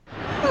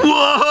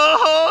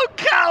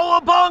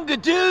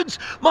Cowabunga dudes!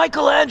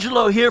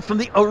 Michelangelo here from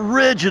the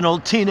original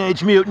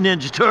Teenage Mutant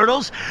Ninja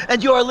Turtles,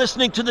 and you are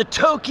listening to the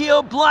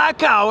Tokyo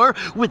Black Hour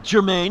with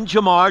Jermaine,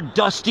 Jamar,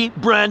 Dusty,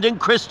 Brandon,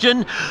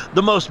 Christian,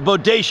 the most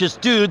bodacious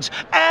dudes,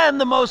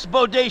 and the most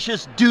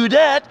bodacious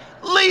dudette,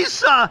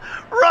 Lisa,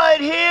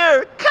 right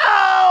here!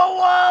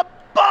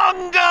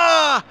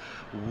 Cowabunga!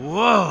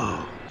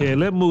 Whoa! Yeah,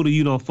 let Moody,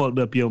 you don't fucked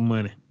up your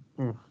money.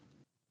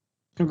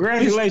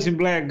 Congratulations,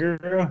 black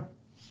girl.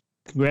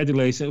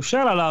 Congratulations.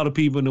 Shout out to all the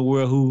people in the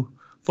world who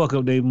fuck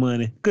up their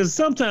money. Because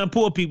sometimes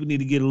poor people need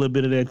to get a little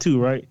bit of that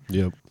too, right?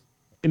 Yep.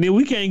 And then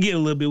we can't get a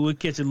little bit, we'll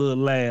catch a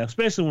little laugh,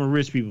 especially when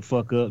rich people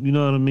fuck up. You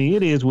know what I mean?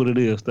 It is what it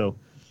is, though.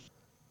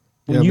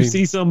 When you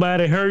see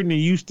somebody hurting and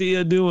you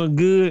still doing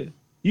good,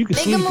 you can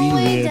sleep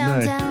easy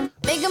at night.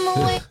 Make them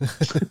away.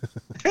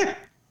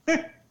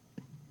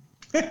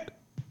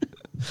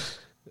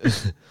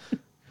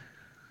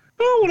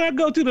 Oh, when I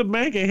go to the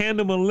bank and hand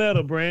them a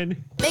letter,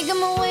 Brandon. Make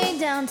them away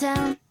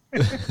downtown.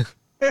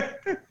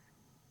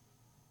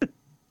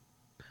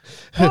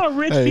 Well,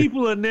 rich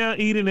people are now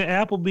eating at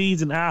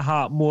Applebee's and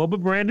IHOP more,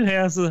 but Brandon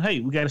has hey,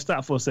 we got to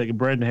stop for a second.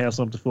 Brandon has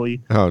something for you.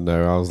 Oh,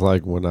 no. I was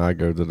like when I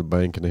go to the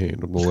bank and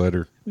hand them the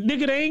letter.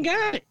 Nigga, they ain't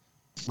got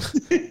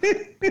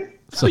it.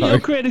 So your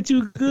credit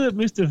too good,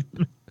 mister.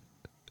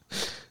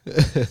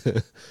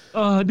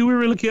 Do we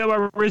really care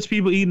about rich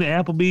people eating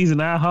at Applebee's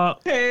and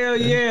IHOP? Hell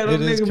yeah, those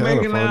niggas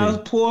making our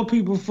poor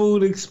people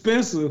food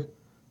expensive.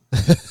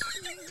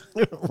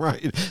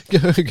 Right.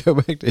 Go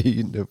back to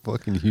eating the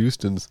fucking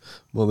Houston's,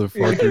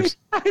 motherfuckers.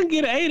 I can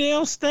get an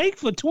 8L steak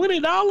for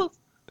 $20.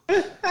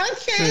 I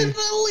can't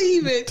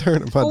believe it.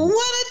 What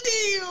a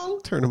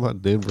deal. Turning my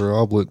Denver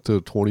omelet to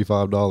a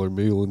 $25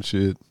 meal and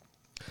shit.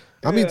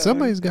 I mean,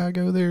 somebody's got to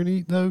go there and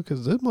eat, though,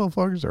 because those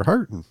motherfuckers are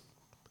hurting.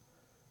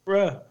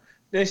 Bruh,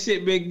 that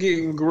shit been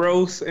getting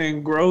gross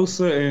and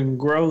grosser and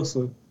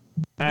grosser.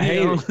 I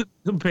hate it.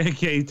 The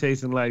pancakes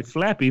tasting like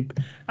Flappy.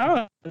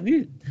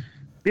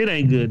 It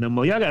ain't good no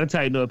more. Y'all got to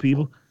tighten up,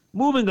 people.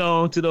 Moving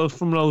on to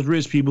those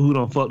rich people who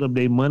don't fucked up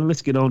their money.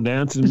 Let's get on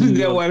down to the New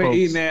York why they folks.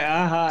 eating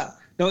that IHOP.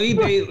 Don't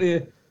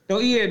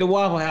eat at the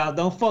Waffle House.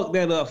 Don't fuck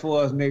that up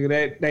for us,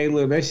 nigga.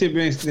 That shit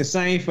been the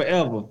same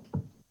forever.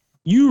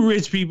 You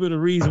rich people the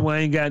reason why I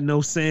ain't got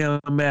no Sam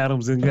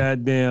Adams and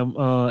goddamn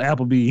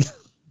Applebee's.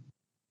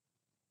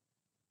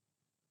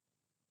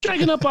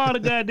 Drinking up all the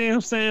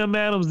goddamn Sam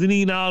Adams and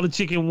eating all the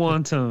chicken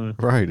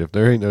wonton. Right. If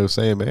there ain't no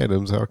Sam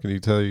Adams, how can he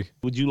tell you?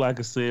 Would you like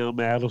a Sam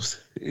Adams?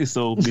 It's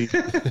so big.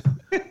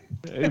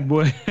 Hey,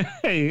 boy.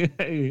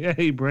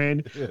 Hey,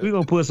 Brandon. Yeah. We're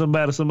going to put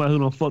somebody who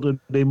don't fuck up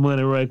their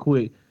money right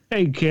quick.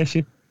 Hey,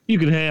 Kesha, you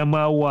can have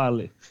my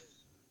wallet.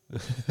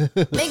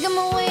 Make them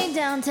away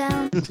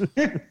downtown.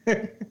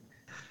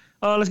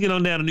 Let's get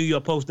on down to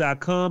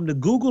NewYorkPost.com. The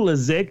Google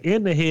exec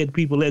and the head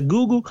people at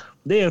Google,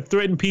 they have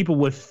threatened people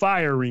with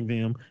firing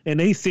them, and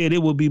they said it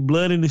will be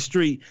blood in the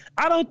street.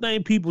 I don't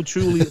think people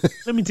truly.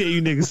 Let me tell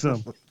you niggas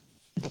something.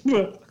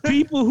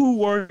 People who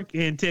work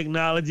in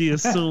technology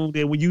assume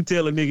that when you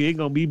tell a nigga it's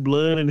gonna be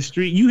blood in the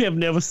street, you have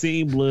never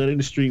seen blood in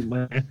the street,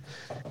 man.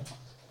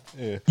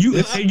 Yeah. Have you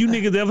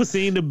niggas ever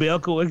seen the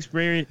Belco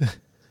Experience?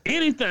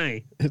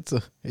 Anything? It's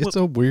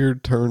a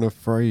weird turn of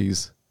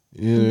phrase.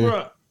 Yeah.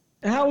 Bruh.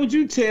 How would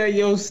you tell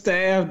your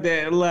staff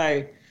that,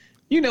 like,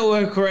 you know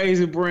what,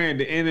 crazy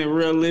Brandon, in a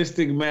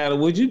realistic matter,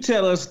 would you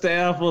tell a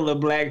staff full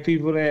of black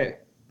people that?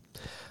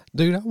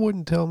 Dude, I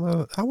wouldn't tell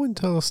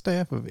a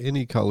staff of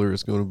any color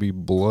it's going to be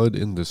blood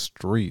in the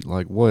street.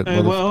 Like what?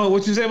 Hey,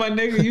 what you say, my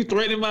nigga? You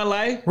threatening my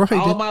life? Right.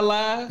 All my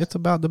life? It's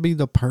about to be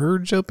the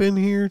purge up in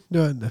here.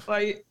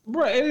 Like,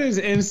 bro, it is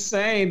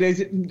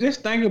insane.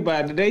 Just think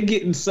about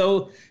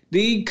it.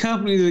 These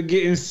companies are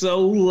getting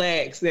so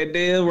lax that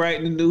they'll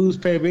write in the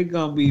newspaper, it's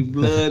going to be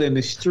blood in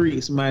the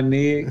streets, my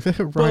nigga.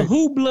 Right. But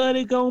who blood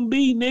it going to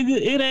be, nigga?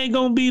 It ain't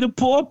going to be the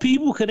poor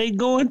people because they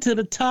going to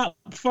the top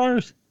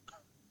first.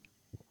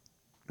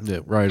 Yeah,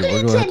 right.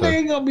 Ain't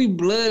going to be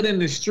blood in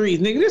the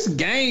streets, nigga. This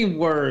game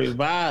word,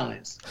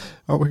 violence.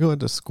 Are we going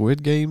to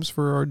Squid Games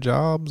for our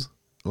jobs?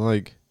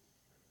 Like,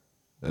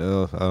 I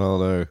don't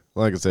know.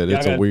 Like I said,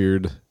 it's a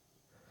weird...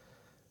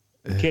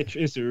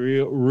 It's a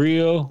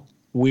real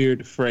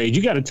weird phrase.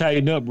 You got to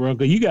tighten up, bro,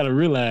 because you got to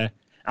realize,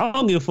 I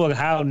don't give a fuck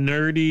how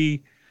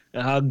nerdy,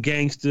 how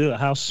gangster,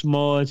 how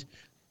smart,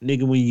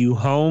 nigga, when you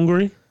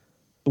hungry,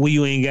 when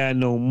you ain't got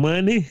no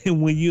money,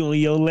 and when you on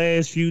your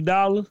last few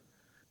dollars,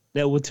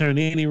 that will turn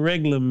any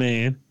regular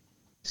man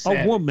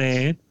or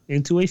woman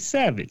into a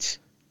savage.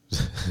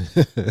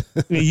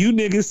 And you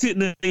niggas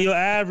sitting in your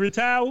ivory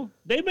tower,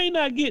 they may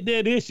not get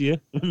there this year,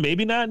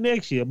 maybe not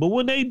next year, but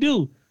when they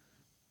do,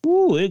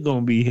 it's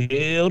going to be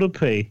hell to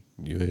pay.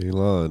 You ain't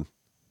lying.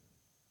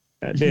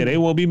 Yeah, they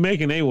won't be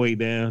making their way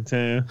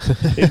downtown.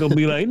 They're going to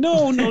be like,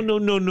 no.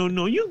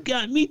 You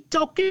got me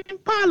talking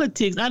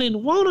politics. I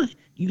didn't want to.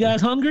 You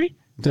guys hungry?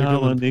 They're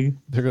going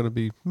to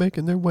be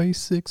making their way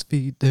 6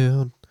 feet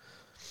down.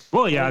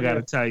 Boy, y'all got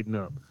to tighten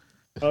up.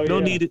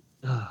 Don't need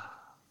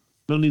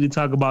to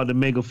talk about the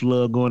mega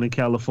flood going in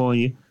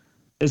California.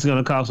 It's going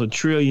to cost $1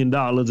 trillion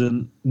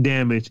in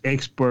damage,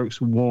 experts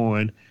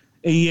warn.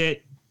 And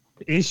yet,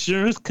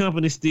 Insurance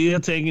companies still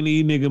taking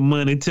these nigga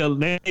money.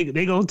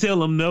 They gonna tell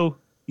them no.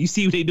 You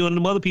see what they doing to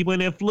them other people in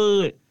that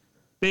flood?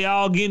 They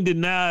all getting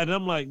denied.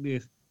 I'm like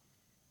this.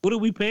 What are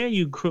we paying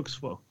you crooks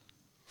for?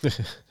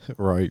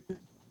 Right.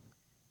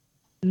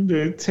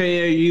 They tell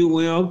you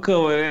we don't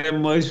cover that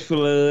much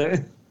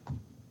flood.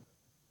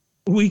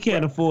 We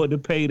can't afford to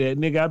pay that,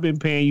 nigga. I've been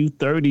paying you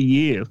 30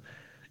 years.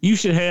 You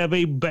should have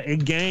a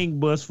gang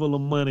bus full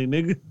of money,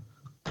 nigga.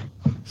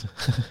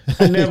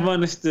 I never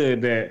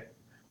understood that.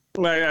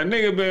 Like y'all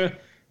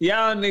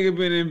nigga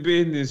been in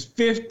business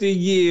 50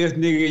 years,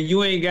 nigga.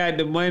 You ain't got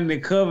the money to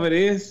cover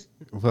this.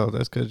 Well,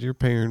 that's because you're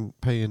paying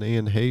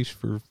Anne Heche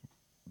for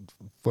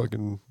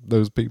fucking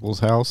those people's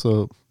house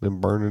up and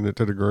burning it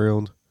to the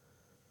ground.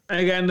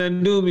 Ain't got nothing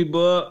to do with me,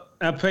 bud.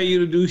 I pay you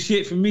to do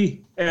shit for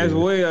me as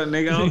well,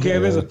 nigga. I don't care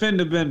if it's a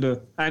fender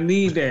bender. I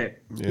need that.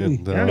 Yeah,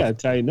 I gotta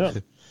tighten up.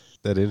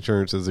 That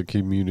insurance is a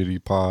community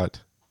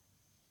pot.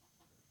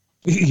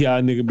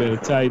 Y'all nigga better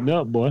tighten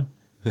up, boy,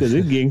 because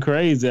it's getting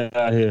crazy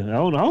out here.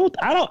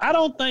 I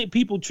don't think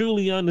people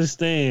truly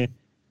understand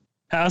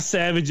how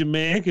savage a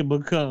man can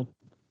become.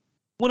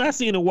 When I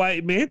seen a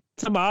white man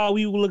talking about all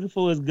we were looking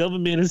for is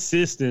government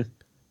assistance,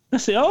 I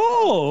said,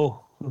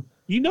 "Oh,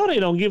 you know they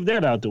don't give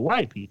that out to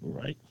white people,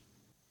 right?"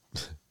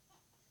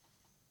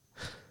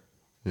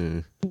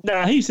 Yeah.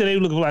 Nah, he said they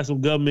were looking for like some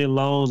government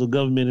loans or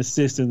government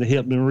assistance to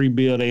help them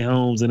rebuild their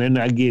homes, and they're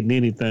not getting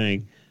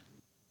anything.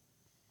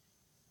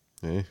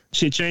 Yeah.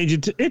 Shit change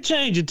it. It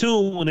changed your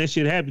tune when that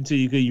shit happened to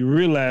you because you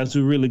realize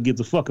who really gives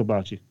a fuck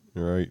about you.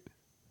 Right.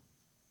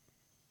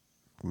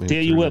 Man,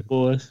 Tell you what,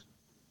 boys,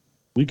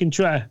 we can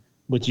try,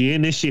 but you're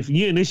in this shit.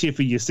 You're in this shit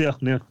for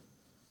yourself now.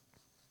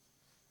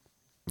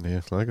 Yeah,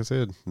 like I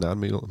said,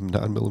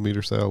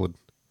 9mm salad.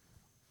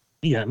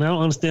 Yeah, and I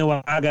don't understand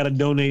why I gotta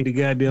donate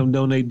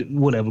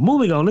whatever.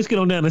 Moving on, let's get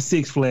on down to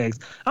Six Flags.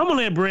 I'm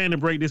gonna let Brandon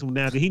break this one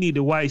down because he need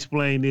to white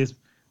explain this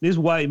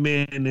white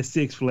man in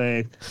Six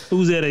Flags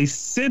who's at a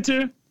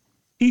center.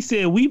 He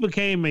said we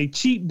became a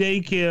cheap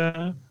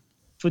daycare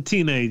for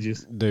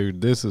teenagers. Dude,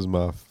 this is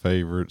my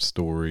favorite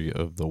story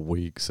of the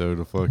week. So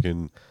the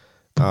fucking,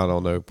 I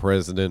don't know,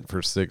 president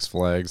for Six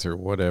Flags or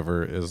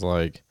whatever is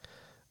like,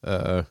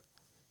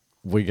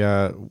 we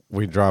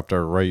dropped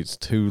our rates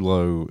too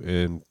low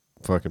and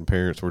fucking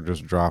parents were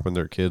just dropping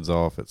their kids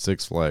off at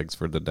Six Flags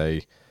for the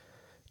day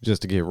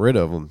just to get rid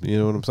of them. You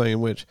know what I'm saying?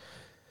 Which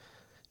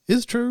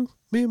is true.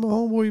 Me and my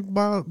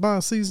homeboy buy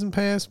a season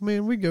pass.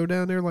 Man, we go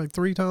down there like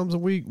 3 times a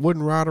week.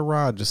 Wouldn't ride a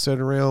ride. Just sit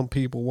around,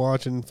 people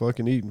watching,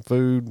 fucking eating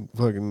food,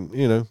 fucking,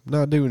 you know,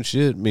 not doing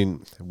shit. I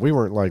mean, we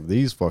weren't like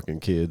these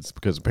fucking kids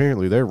because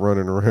apparently they're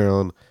running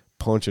around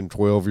punching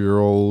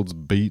 12-year-olds,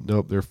 beating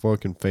up their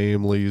fucking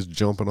families,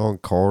 jumping on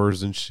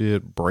cars and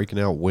shit,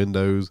 breaking out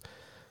windows.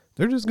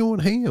 They're just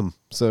going ham.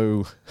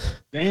 So,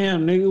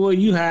 damn, nigga, where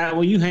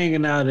you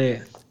hanging out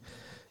at?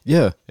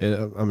 Yeah,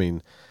 and I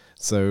mean,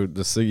 so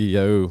the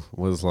CEO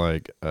was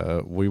like,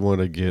 we want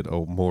to get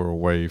more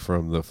away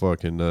from the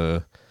fucking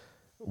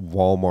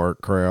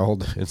Walmart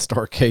crowd and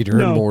start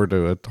catering more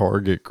to a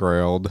Target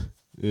crowd.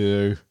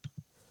 Yeah,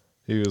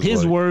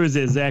 His words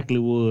exactly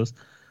was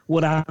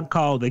what I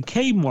call the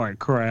Kmart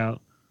crowd.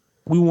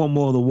 We want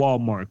more of the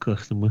Walmart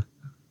customer.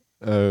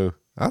 Oh.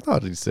 I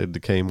thought he said the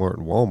Kmart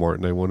and Walmart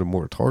and they wanted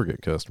more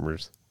Target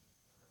customers.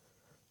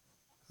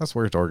 I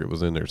swear Target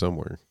was in there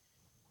somewhere.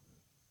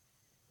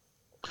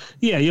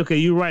 Yeah, okay,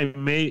 you're right,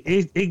 man.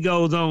 It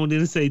goes on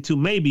to say to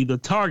maybe the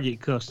Target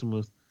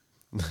customers,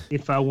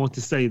 if I want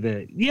to say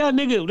that. Yeah,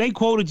 nigga, they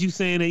quoted you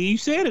saying that. You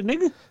said it,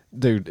 nigga.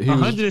 Dude,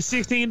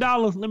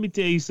 $116. Let me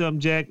tell you something,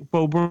 Jack.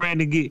 Before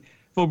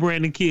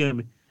Brandon kill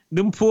me.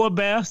 Them poor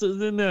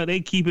bastards in there,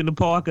 they keeping the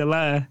park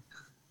alive.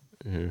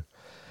 Yeah.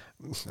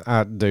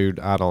 I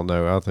don't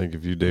know. I think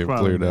if you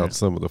cleared out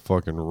some of the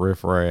fucking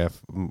riffraff,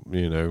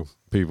 you know,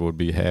 people would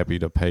be happy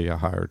to pay a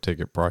higher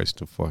ticket price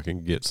to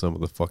fucking get some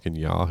of the fucking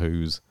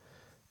yahoos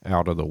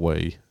out of the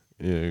way.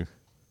 You know.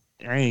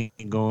 I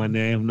ain't going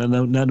there.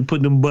 Nothing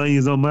putting them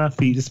bunions on my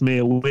feet to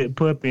smell wet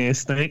puppy and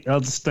stink.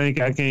 Other stink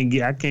I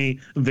can't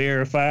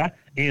verify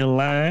in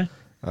line.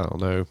 I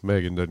don't know.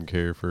 Megan doesn't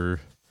care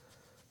for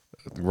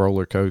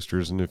roller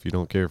coasters, and if you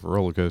don't care for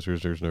roller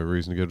coasters, there's no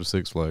reason to go to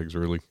Six Flags,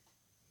 really.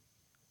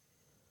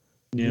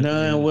 Yeah.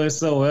 None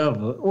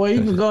whatsoever. Well,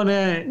 you can go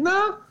there.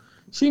 No,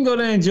 she can go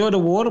there and enjoy the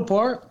water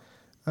park.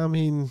 I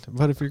mean,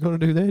 but if you're going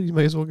to do that, you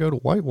may as well go to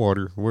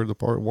Whitewater, where the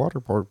water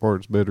park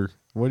part's better.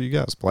 What do you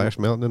got? Splash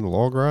Mountain and the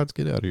log rides?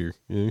 Get out of here.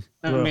 Yeah.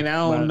 I mean, I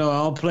don't know. I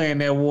don't play in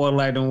that water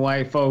like them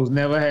white folks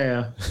never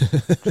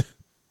have.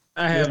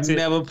 I have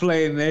never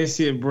played in that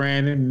shit,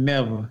 Brandon.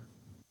 Never.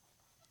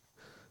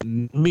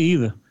 Me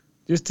either.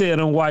 Just tell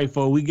them white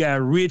folk we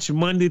got rich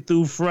Monday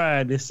through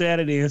Friday,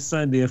 Saturday and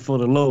Sunday for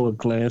the lower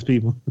class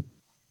people.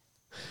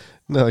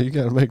 No, you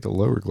got to make the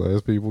lower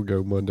class people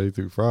go Monday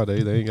through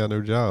Friday. They ain't got no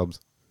jobs.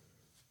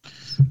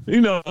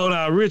 You know,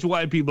 rich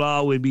white people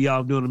always be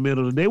out during the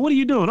middle of the day. What are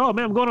you doing? Oh,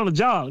 man, I'm going on a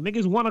job. Nigga,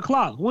 it's 1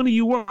 o'clock. When do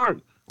you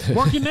work?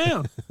 Working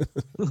now.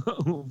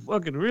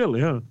 Fucking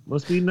really, huh?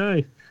 Must be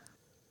nice.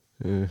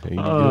 Ain't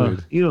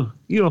good. You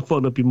don't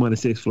fuck up your money,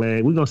 Six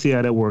Flags. We're gonna see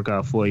how that work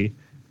out for you.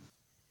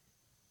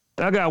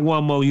 I got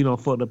one more. You don't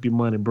fuck up your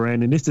money,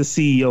 Brandon. It's the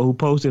CEO who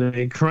posted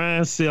a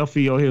crying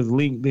selfie on his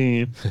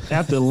LinkedIn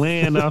after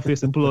laying off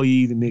his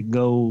employees, and it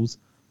goes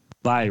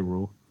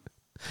viral.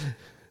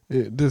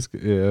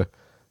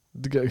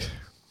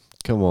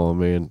 Come on,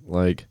 man.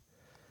 Like,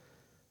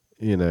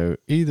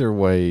 either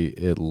way,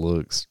 it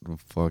looks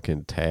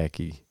fucking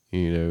tacky.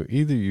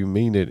 Either you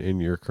mean it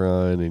and you're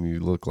crying and you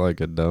look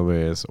like a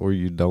dumbass, or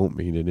you don't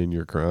mean it and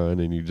you're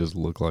crying and you just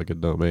look like a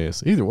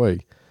dumbass. Either way,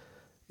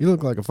 you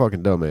look like a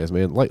fucking dumbass,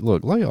 man. Like,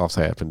 look, layoffs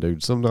happen,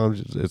 dude.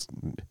 Sometimes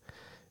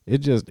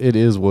it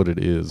is what it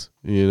is.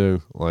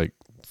 Like,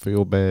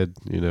 feel bad.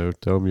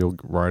 Tell them you'll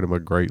write them a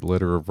great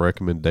letter of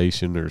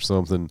recommendation or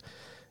something,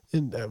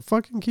 and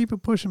fucking keep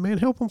it pushing, man.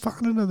 Help them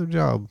find another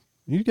job.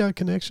 You got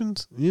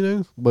connections,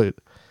 but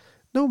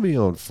don't be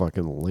on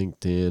fucking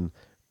LinkedIn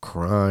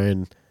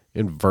crying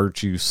and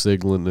virtue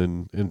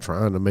signaling and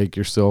trying to make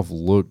yourself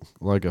look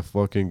like a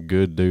fucking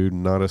good dude,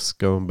 not a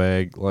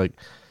scumbag. Like,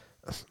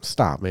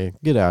 stop, man.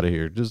 Get out of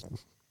here. Just,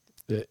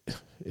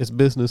 it's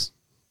business.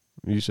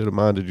 You should have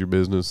minded your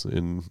business,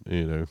 and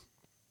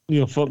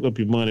You fucked up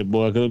your money,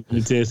 boy. 'Cause let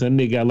me tell you, some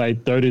nigga got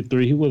like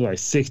 33. He was like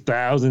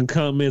 6,000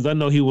 comments. I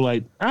know he was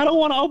like, I don't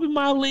want to open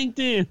my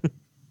LinkedIn.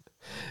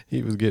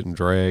 He was getting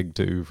dragged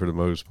too, for the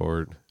most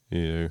part.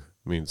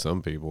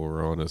 Some people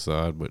were on his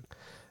side, but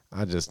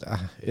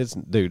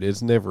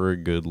it's never a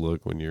good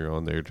look when you're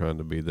on there trying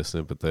to be the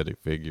sympathetic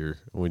figure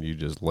when you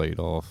just laid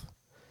off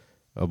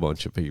a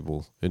bunch of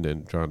people and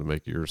then trying to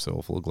make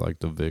yourself look like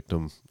the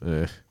victim.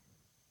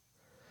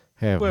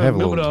 Have a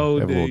little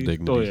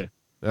dignity.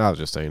 I was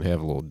just saying,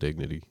 have a little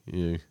dignity.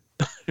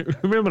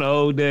 Remember the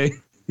old day?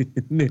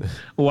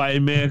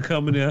 White man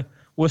coming there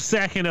was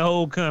sacking the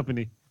whole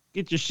company.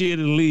 Get your shit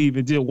and leave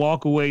and just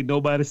walk away.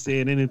 Nobody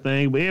said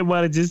anything, but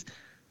everybody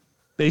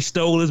they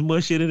stole as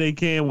much shit as they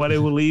can while they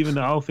were leaving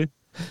the office.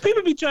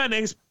 People be trying to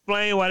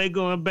explain why they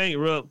going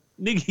bankrupt.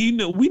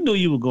 Nigga, we knew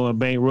you were going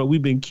bankrupt.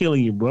 We've been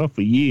killing you, bro,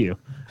 for years.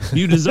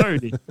 You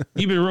deserved it.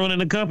 You've been running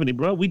the company,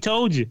 bro. We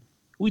told you.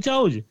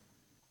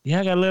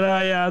 Yeah, I gotta let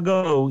all y'all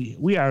go.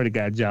 We already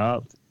got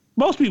jobs.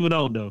 Most people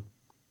don't, though.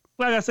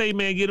 Like I say,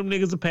 man, get them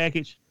niggas a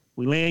package.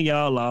 We laying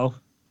y'all off.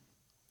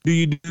 Do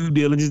your due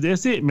diligence.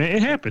 That's it, man.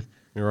 It happens.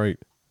 You're right.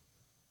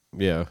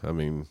 Yeah, I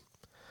don't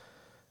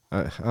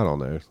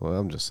know. Well,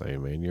 I'm just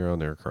saying, man, you're on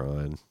there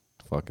crying.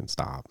 Fucking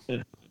stop.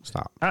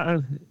 Stop.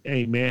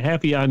 Hey, man,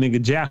 half of y'all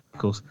nigga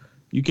jackals.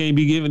 You can't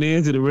be giving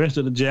in to the rest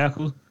of the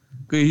jackals.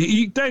 Cause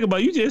you think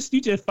about it,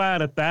 you just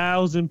fired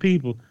 1,000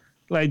 people.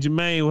 Like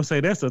Jermaine would say,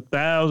 that's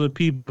 1,000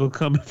 people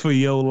coming for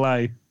your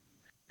life.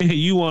 And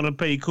you want to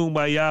pay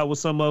kumbaya with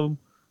some of them?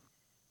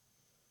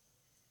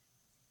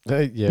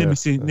 Yeah. Let me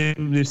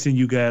send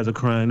you guys a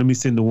crying. Let me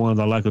send the ones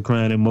I like a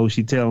crying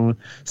emoji.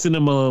 Send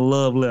them a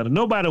love letter.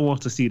 Nobody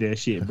wants to see that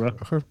shit, bro.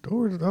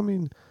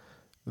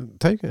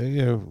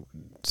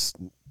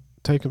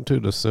 Take them to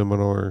the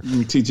seminar. Let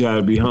me teach you how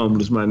to be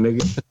homeless, my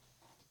nigga.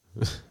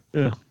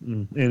 Yeah,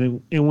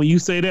 and when you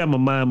say that, I'm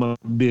gonna mind my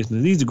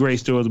business. These are great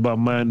stories about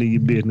minding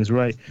your business,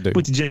 right? Dude,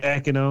 put your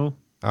jacket on.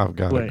 I've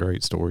got a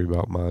great story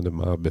about minding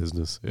my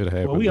business. It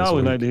happened. Well, we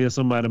always like to hear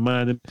somebody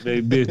minding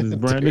their business,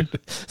 Brandon.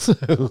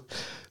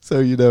 So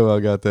I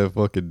got that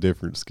fucking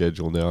different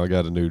schedule now. I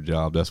got a new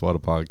job. That's why the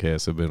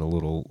podcasts have been a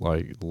little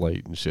like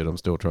late and shit. I'm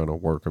still trying to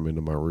work them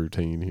into my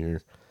routine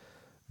here.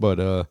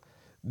 But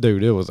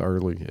dude, it was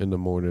early in the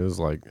morning. It was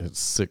like it's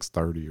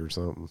 6:30 or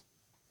something.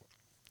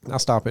 I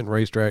stop in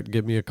Racetrack to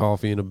get me a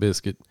coffee and a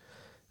biscuit,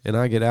 and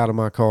I get out of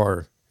my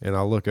car and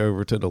I look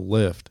over to the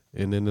left,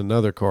 and in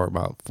another car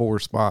about 4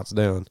 spots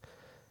down,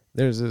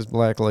 there's this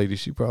black lady.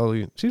 She's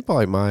probably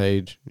my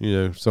age,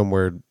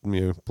 somewhere,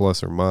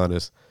 plus or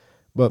minus.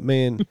 But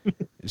man,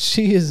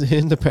 she's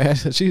in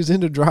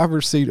the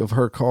driver's seat of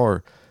her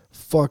car,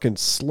 fucking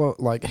slow,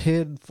 like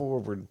head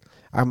forward.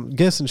 I'm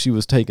guessing she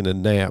was taking a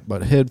nap,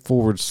 but head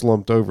forward,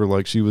 slumped over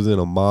like she was in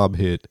a mob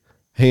hit.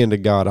 Hand to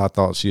God, I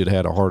thought she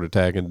had a heart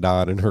attack and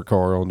died in her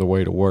car on the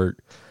way to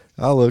work.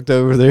 I looked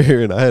over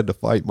there and I had to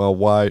fight my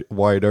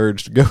white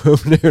urge to go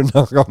over there and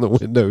knock on the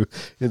window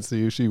and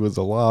see if she was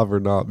alive or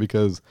not,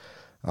 because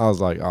I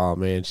was like, oh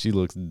man, she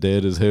looks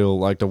dead as hell.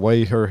 Like the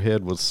way her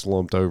head was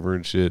slumped over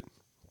and shit.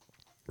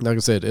 Like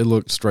I said, it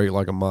looked straight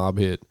like a mob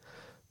hit.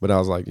 But I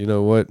was like, you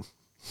know what?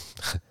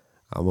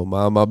 I'm going to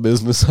mind my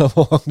business. I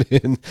walked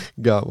in,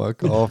 got my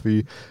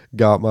coffee,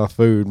 got my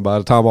food. And by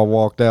the time I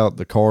walked out,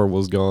 the car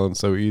was gone.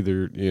 So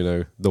either,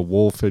 the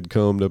wolf had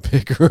come to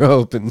pick her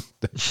up and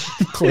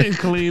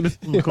clean up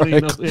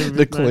everything.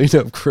 The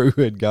cleanup crew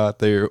had got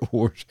there,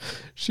 or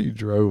she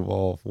drove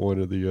off, one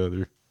or the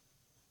other.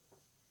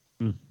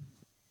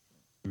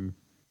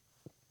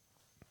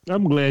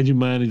 I'm glad you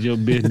minded your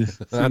business.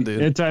 I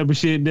did. That type of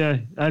shit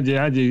there, I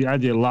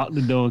just lock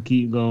the door and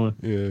keep going.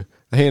 Yeah.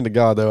 Hand to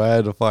God, though, I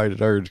had to fight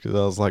an urge because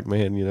I was like,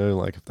 man,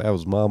 like if that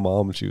was my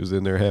mom and she was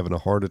in there having a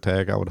heart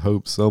attack, I would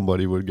hope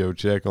somebody would go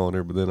check on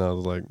her. But then I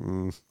was like,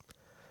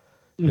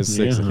 It's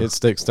Yeah. It's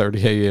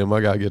 6:30 a.m.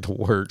 I gotta get to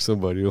work.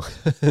 Somebody,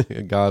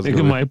 God's They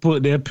gonna, might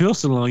put that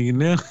pistol on you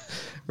now.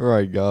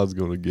 right. God's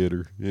gonna get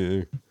her.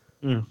 Yeah.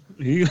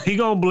 He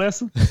gonna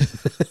bless him.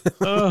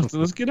 So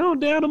let's get on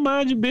down to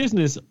mind your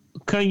business.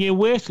 Kanye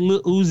West,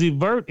 Lil Uzi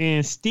Vert,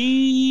 and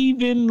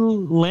Steven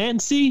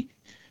Lancey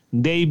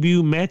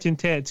debut matching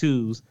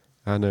tattoos.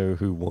 I know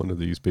who one of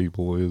these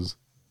people is.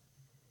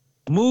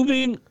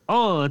 Moving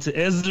on to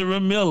Ezra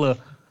Miller.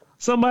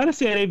 Somebody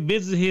said they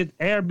visited his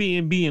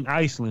Airbnb in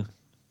Iceland.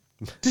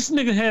 This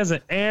nigga has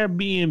an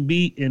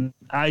Airbnb in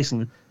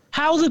Iceland.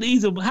 How is it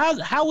easy?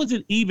 How is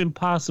it even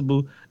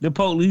possible the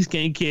police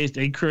can't catch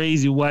a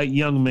crazy white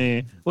young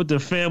man with a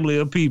family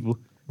of people?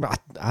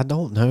 I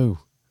don't know.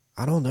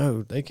 I don't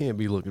know. They can't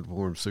be looking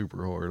for him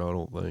super hard. I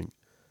don't think.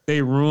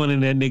 They ruining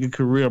that nigga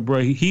career,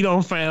 bro. He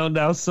don't found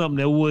out something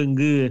that wasn't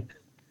good.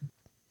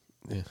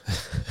 Yeah.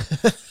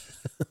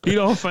 He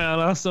don't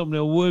found out something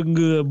that wasn't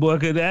good, boy.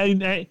 Cause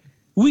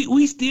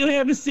we still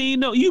haven't seen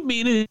no. You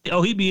mean it?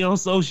 Oh, he be on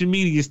social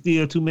media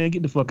still too, man.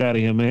 Get the fuck out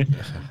of here, man.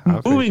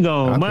 Moving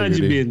on. Mind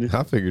your business.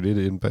 I figured he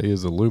didn't pay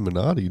his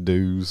Illuminati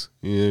dues.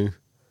 Yeah.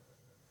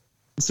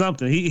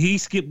 Something. He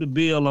skipped the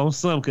bill on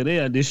something because they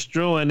are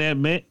destroying that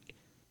man.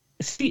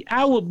 See,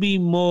 I would be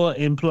more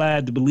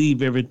implied to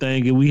believe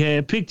everything if we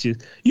had pictures.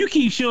 You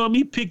keep showing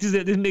me pictures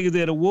at this niggas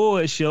at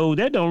award show.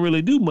 That don't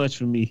really do much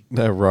for me.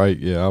 That right?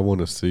 Yeah, I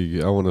want to see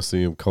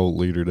him cult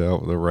leadered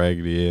out with a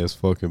raggedy ass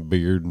fucking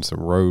beard and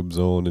some robes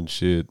on and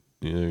shit.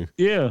 Yeah.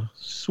 Yeah,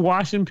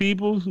 swashing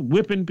people,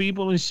 whipping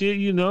people and shit.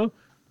 You know,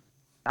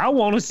 I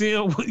want to see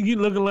him. You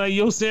looking like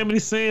Yosemite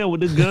Sam with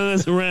the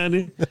guns around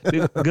it,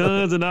 the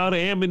guns and all the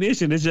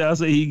ammunition that y'all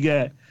say he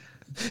got.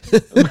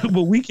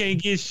 But we can't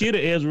get shit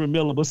of Ezra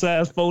Miller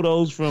besides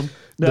photos from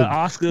the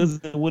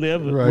Oscars and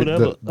whatever, Right.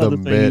 whatever The other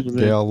Met thing he was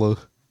Gala.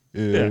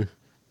 Yeah.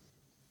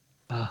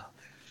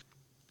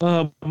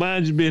 in.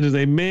 Mind your business.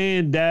 A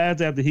man dies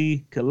after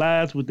he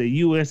collides with the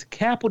U.S.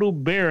 Capitol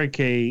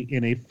barricade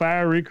in a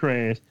fiery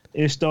crash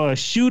and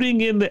starts shooting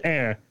in the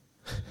air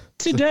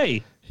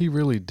today. He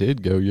really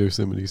did go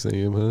Yosemite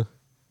Sam, huh?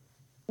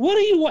 What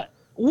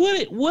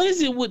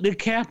is it with the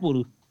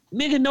Capitol?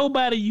 Nigga,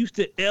 nobody used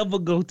to ever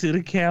go to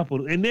the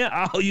Capitol. And then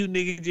all you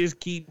niggas just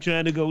keep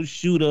trying to go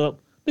shoot up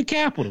the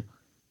Capitol.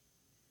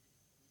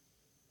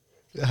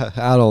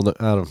 I don't know.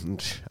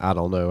 I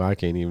don't know. I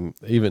can't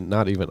even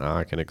not even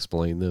I can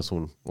explain this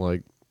one.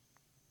 Like,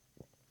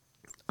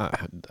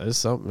 it's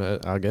something.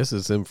 I guess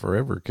it's them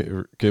forever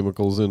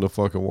chemicals in the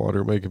fucking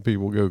water making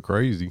people go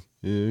crazy.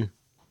 Yeah.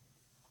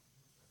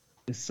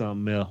 It's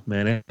something else,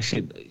 man. That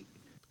shit.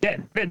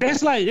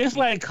 That's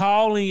like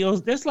calling your.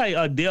 That's like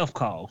a death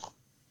call.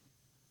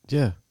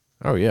 Yeah.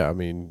 Oh yeah. I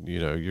mean,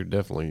 you're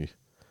definitely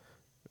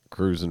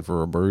cruising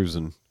for a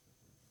bruising.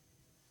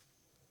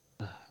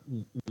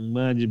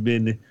 Mind your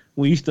business.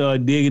 When you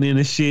start digging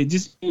into shit,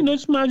 just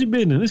mind your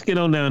business. Let's get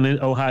on down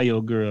to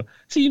Ohio girl.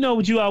 See,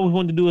 what you always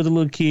wanted to do as a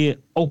little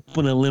kid?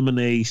 Open a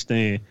lemonade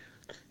stand.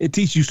 It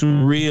teaches you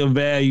some real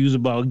values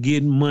about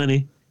getting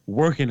money,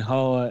 working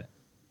hard,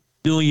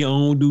 doing your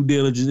own due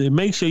diligence, and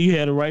make sure you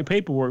had the right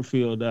paperwork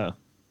filled out.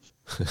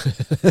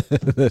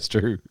 That's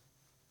true.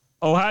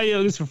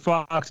 Ohio, this is from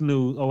Fox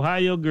News.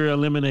 Ohio girl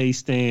lemonade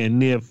stand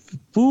near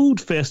food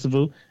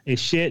festival is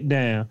shut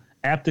down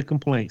after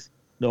complaints.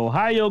 The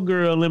Ohio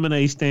girl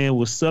lemonade stand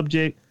was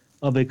subject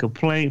of a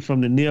complaint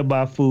from the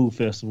nearby food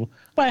festival.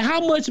 Like,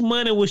 how much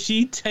money was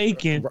she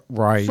taking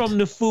from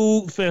the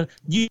food festival?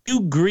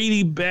 You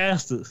greedy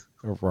bastards.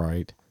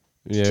 Right.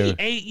 Yeah. She's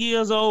 8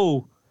 years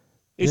old.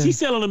 Is he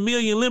selling 1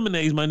 million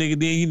lemonades, my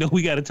nigga? Then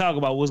we got to talk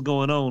about what's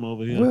going on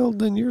over here. Well,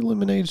 then your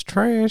lemonade's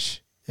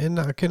trash. And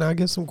can I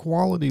get some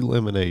quality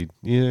lemonade?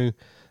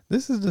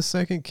 This is the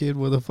second kid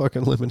with a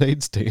fucking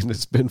lemonade stand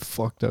that's been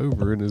fucked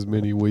over in as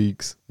many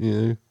weeks.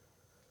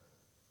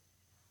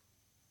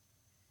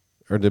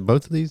 Or did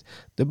both of the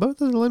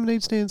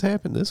lemonade stands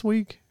happen this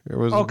week? Or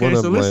was okay, one so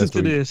of them listen last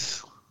to week?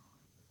 this.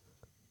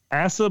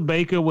 Asa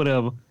Baker,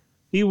 whatever.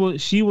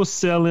 She was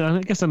selling,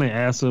 I guess her name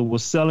Asa,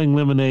 was selling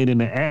lemonade in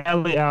the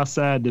alley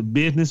outside the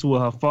business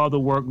where her father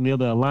worked near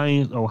the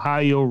Alliance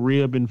Ohio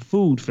Rib and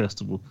Food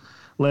Festival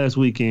last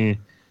weekend.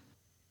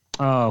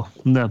 Oh,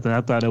 nothing.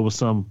 I thought it was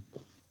some.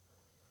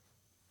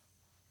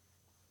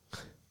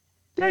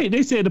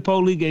 They said the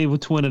police gave her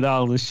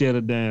 $20 and shut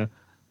her down.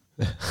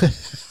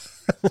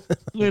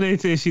 Then they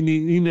said she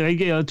need, they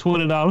gave her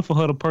 $20 for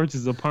her to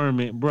purchase a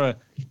permit, bruh.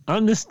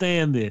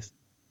 Understand this.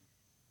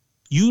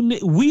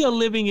 We are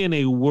living in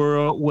a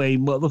world where a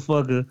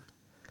motherfucker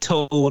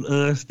told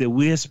us that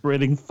we're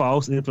spreading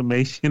false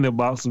information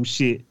about some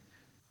shit.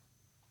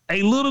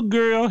 A little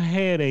girl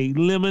had a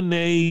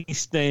lemonade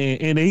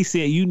stand, and they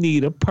said you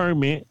need a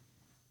permit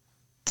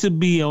to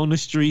be on the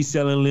street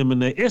selling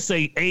lemonade. It's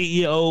a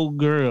 8-year-old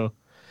girl.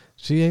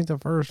 She ain't the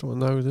first one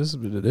though. This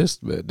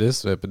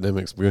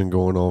epidemic's been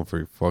going on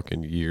for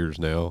fucking years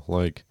now.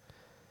 Like,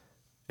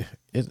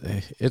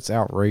 it's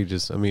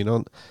outrageous. I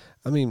mean,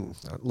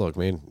 look,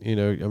 man.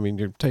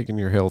 You're taking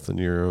your health in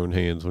your own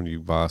hands when you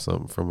buy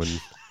something from an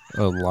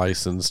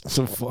unlicensed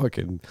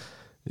fucking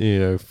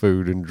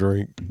food and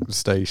drink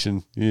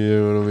station. You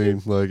know what I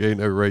mean? Like, ain't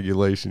no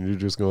regulation. You're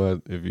just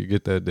going to, if you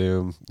get that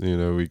damn,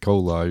 E.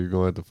 coli, you're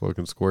going to have to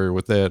fucking square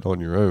with that on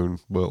your own.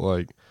 But,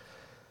 like,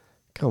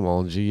 come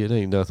on, G, it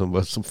ain't nothing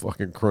but some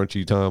fucking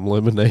Crunchy Time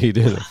lemonade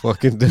in a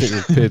fucking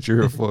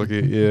pitcher of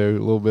fucking, a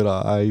little bit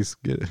of ice.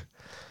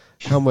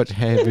 How much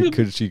havoc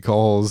could she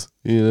cause,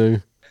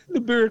 The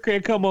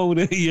bureaucrat come over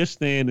there, your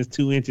stand is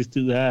 2 inches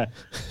too high.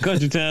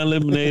 Country Time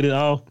lemonade and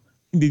all.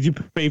 Did you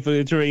pay for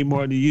the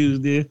trademark to use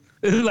this?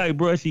 It's like,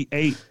 bro, she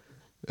ate.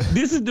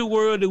 This is the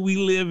world that we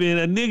live in.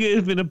 A nigga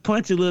is finna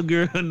punch a little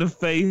girl in the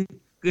face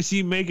because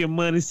she making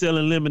money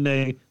selling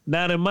lemonade.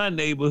 Not in my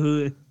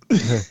neighborhood.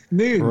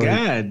 Nigga, Right.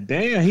 god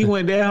damn, he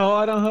went that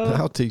hard on her.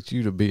 I'll teach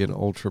you to be an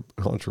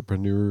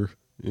entrepreneur.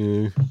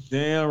 Yeah.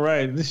 Damn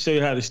right. Let's show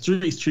you how the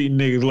streets treat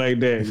niggas like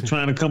that. You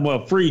trying to come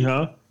up free,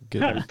 huh?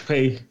 Gotta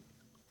pay.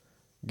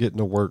 Getting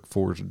a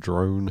workforce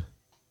drone.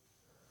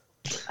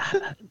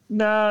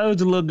 Nah, it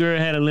was a little girl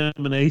had a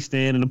lemonade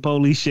stand and the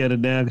police shut her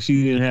down because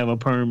she didn't have a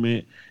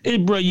permit. Hey,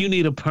 bro, you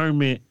need a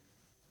permit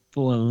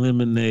for a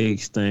lemonade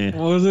stand.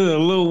 Was it a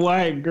little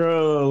white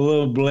girl or a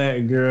little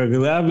black girl?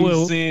 Because I be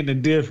Well- seeing the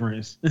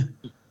difference. It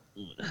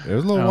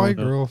was a little white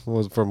girl,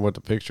 was from what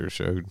the picture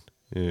showed.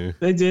 Yeah.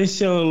 They just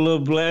showed a little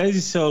black. They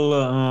just showed a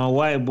little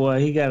white boy.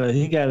 He got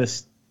a.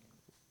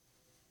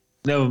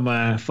 Never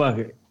mind. Fuck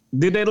it.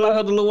 Did they lock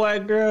up the little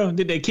white girl?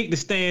 Did they kick the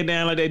stand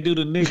down like they do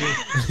the nigga?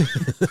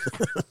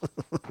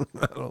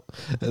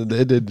 And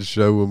they didn't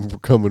show him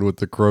coming with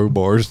the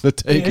crowbars to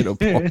take it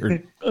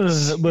apart. But,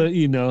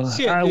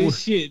 Shit I this was.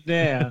 shit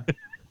down.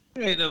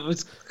 Hey, no,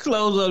 let's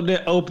close up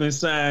that open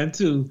sign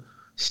too.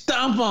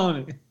 Stomp on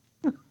it.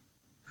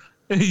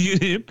 You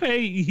didn't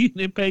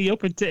pay your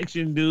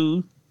protection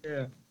dude.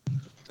 Yeah.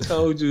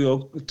 Told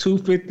you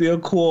 $2.50 a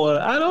quarter.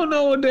 I don't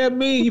know what that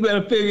means. You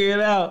better figure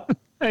it out.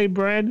 Hey,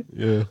 Brandon.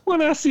 Yeah.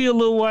 When I see a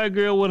little white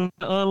girl with an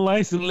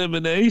unlicensed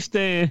lemonade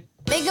stand,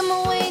 Making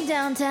my way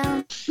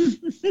downtown.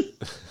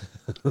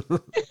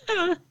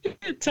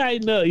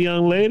 tighten up,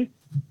 young lady.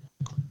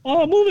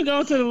 Oh, moving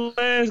on to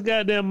the last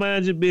goddamn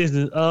mind your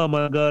business. Oh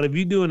my God, if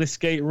you do an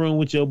escape room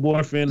with your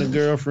boyfriend or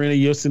girlfriend or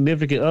your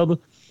significant other,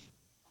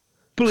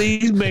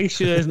 please make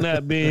sure it's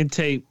not being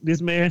taped.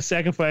 This man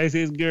sacrificed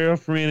his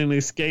girlfriend in the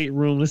escape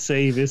room to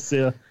save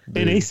himself.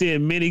 And they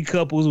said many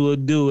couples will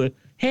do it.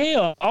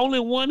 Hell, only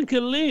one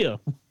can live.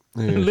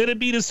 Yeah. Let it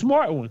be the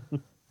smart one.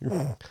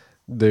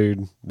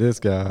 Dude, this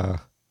guy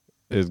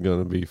is going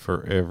to be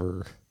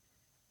forever.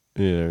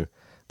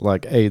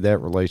 Like, that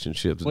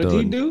relationship's What'd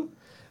done. he do?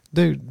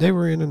 Dude, they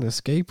were in an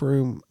escape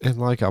room and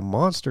like a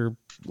monster,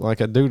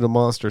 like a dude in a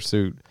monster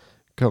suit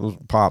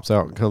pops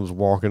out and comes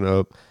walking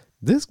up.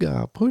 This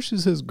guy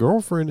pushes his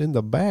girlfriend in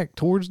the back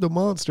towards the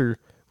monster,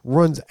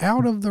 runs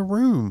out of the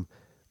room.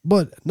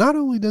 But not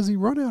only does he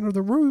run out of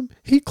the room,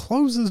 he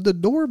closes the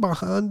door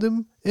behind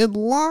him and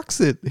locks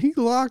it. He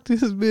locked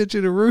his bitch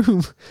in a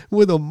room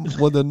with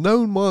a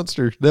known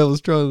monster that was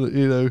trying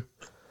to,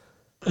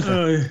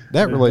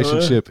 that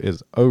relationship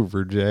is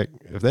over, Jack.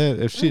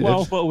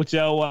 Won't fuck with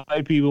y'all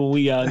white people when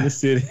we out in the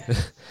city.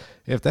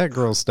 If that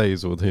girl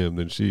stays with him,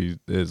 then she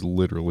is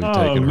literally Oh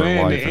taking her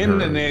man, life. the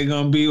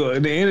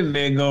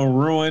internet gonna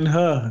ruin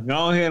her.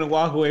 Go ahead and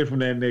walk away from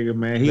that nigga,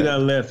 man. He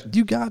done left.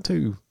 You got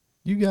to,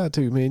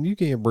 man. You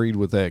can't breed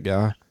with that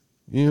guy.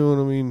 You know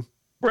what I mean?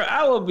 Bro,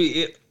 I would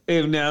be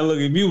if now look,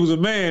 if you was a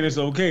man, it's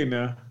okay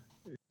now.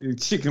 The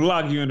chick can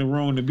lock you in the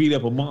room to beat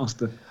up a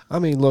monster. I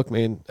mean, look,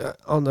 man.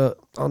 On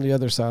the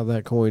other side of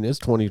that coin, it's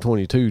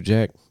 2022,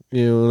 Jack.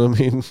 You know what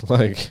I mean?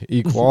 Like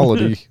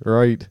equality,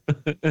 right?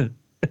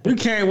 We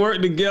can't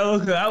work together.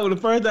 Cause the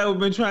first I would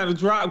been trying to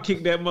drop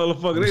kick that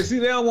motherfucker. They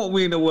don't want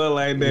me in the world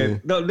like that. Yeah.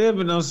 Don't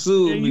never don't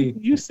sue Yeah, me.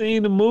 you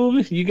seen the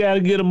movie? You got to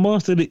get a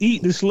monster to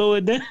eat to slow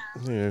it down.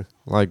 Yeah.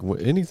 Like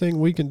anything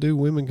we can do,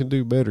 women can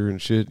do better and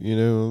shit. You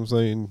know what I'm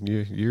saying?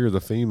 You're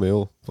the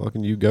female.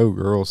 Fucking you go,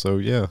 girl. So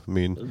yeah, I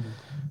mean.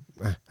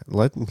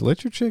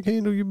 Let your chick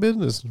handle your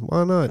business.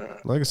 Why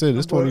not? Like I said,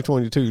 it's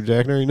 2022,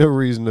 Jack. There ain't no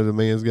reason that a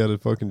man's got to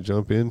fucking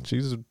jump in.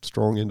 She's a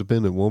strong,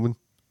 independent woman.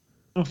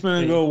 I'm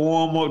finna go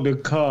warm up the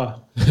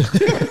car.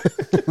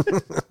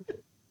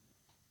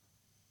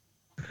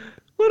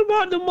 What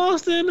about the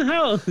monster in the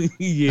house?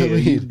 Yeah, I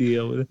mean- you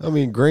deal with it. I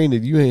mean,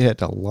 granted, you ain't had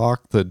to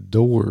lock the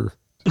door.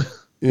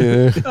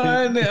 Yeah,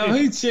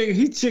 He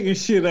chicken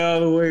shit all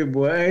the way,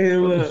 boy. Hey,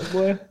 look,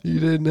 boy. you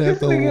didn't have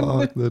to This nigga-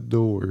 lock the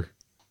door.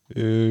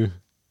 Yeah,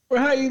 Bro,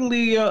 how you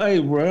leave your? Hey,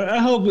 bro.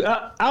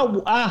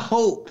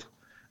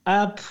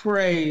 I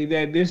pray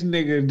that this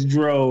nigga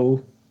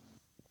drove.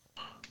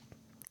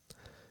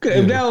 'Cause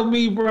if that was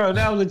me, bro,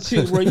 that was a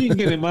chick, bro. You can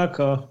get in my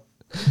car.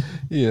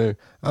 yeah.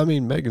 I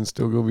mean, Megan's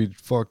still gonna be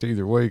fucked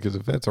either way because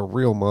if that's a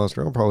real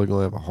monster, I'm probably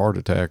gonna have a heart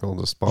attack on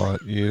the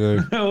spot.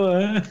 You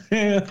know.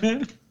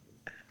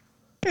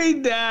 He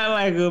died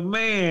like a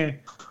man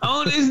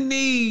on his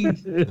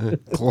knees.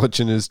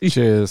 Clutching his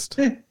chest.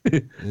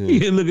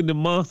 You look at the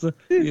monster.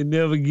 You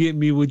never get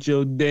me with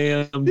your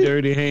damn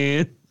dirty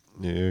hand.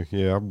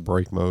 Yeah, I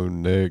break my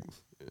own neck.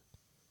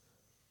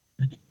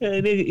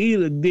 Hey, nigga, eat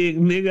a dick,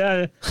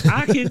 nigga.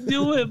 I can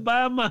do it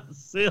by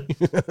myself.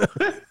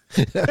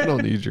 I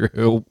don't need your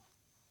help.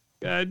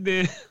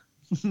 Goddamn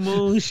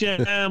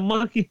moonshine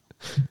monkey.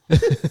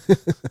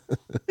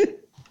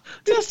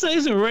 Just say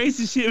some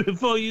racist shit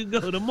before you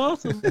go to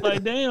muscle.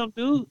 Like, damn,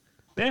 dude,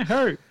 that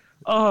hurt.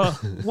 One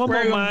more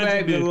Bring him mind back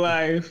your to business.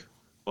 life.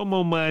 One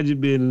more mind your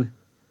business.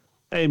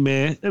 Hey,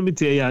 man, let me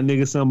tell y'all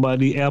niggas something about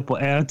the Apple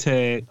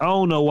AirTag. I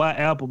don't know why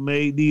Apple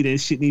made these. That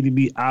shit need to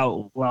be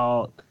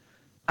outlawed.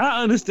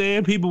 I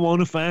understand people want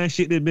to find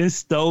shit that's been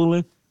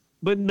stolen,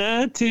 but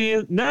 9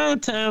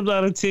 times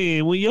out of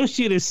 10, when your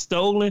shit is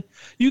stolen,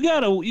 you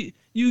gotta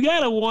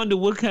wonder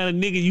what kind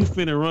of nigga you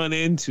finna run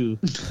into.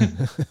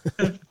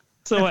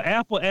 So an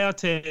Apple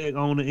AirTag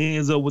owner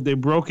ends up with their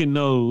broken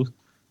nose.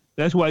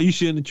 That's why you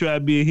shouldn't try to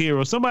be a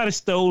hero. Somebody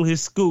stole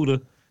his scooter,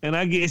 and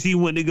I guess he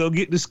went to go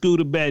get the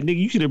scooter back. Nigga,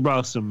 you should have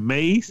brought some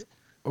mace,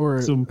 Or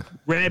some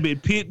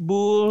rabid pit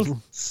bulls,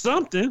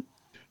 something.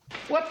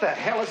 What the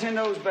hell is in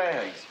those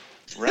bags?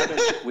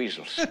 Rabbit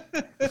weasels.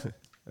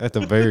 at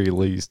the very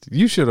least,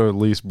 you should have at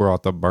least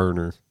brought the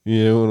burner.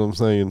 You know what I'm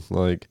saying?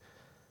 Like,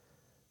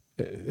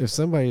 if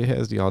somebody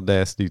has the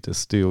audacity to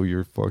steal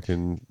your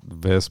fucking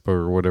Vespa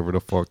or whatever the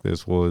fuck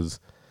this was,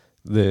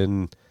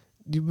 then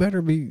you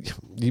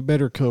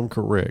better come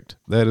correct.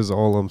 That is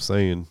all I'm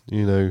saying,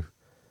 you know.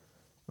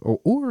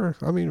 Or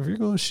I mean, if you're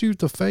going to shoot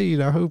the fade,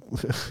 I hope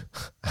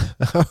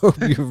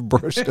you've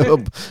brushed up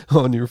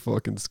on your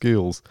fucking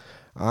skills.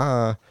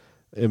 I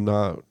am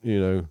not, you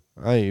know,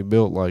 I ain't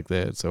built like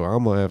that, so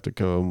I'm going to have to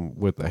come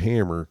with a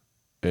hammer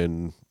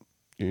and,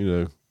 you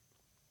know.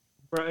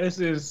 Bro, it's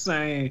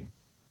insane.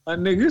 A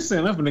nigga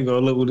saying, I'm finna go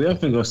look with it. I'm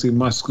finna go see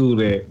my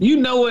school at. You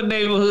know what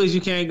neighborhoods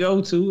you can't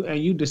go to,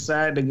 and you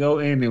decide to go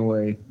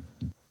anyway.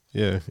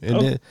 Yeah,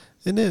 and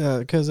then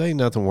because ain't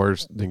nothing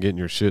worse than getting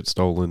your shit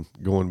stolen,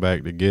 going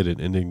back to get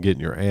it, and then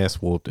getting your ass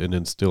whooped, and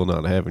then still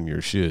not having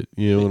your shit.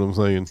 You know what I'm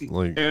saying?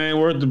 Like, It ain't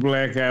worth the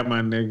black eye,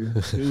 my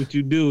nigga. What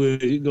you do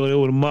is you go there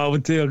with a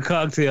Martell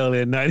cocktail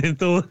at night and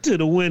throw it to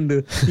the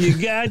window.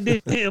 You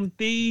goddamn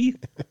thief.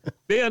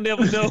 They'll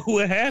never know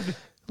what happened.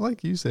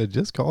 like you said,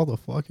 just call the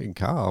fucking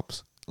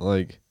cops.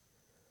 Like,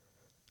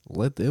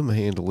 let them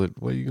handle it.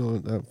 What are you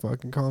going to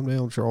fucking calm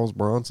down, Charles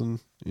Bronson?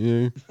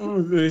 Yeah.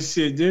 Oh, good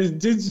shit.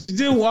 Just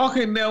walk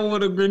in there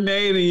with a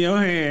grenade in your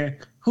hand.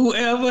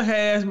 Whoever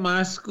has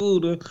my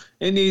scooter,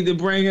 they need to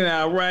bring it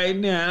out right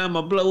now. And I'm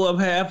going to blow up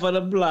half of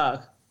the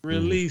block.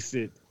 Release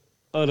it,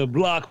 or the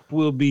block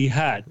will be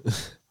hot.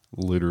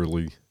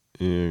 Literally.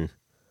 Yeah.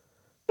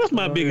 That's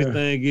my biggest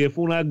thing. If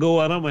when I go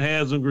out, I'm going to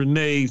have some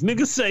grenades.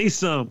 Nigga, say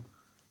something.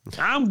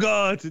 I'm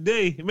God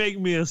today. Make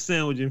me a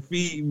sandwich and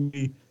feed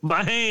me.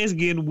 My hands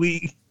getting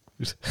weak.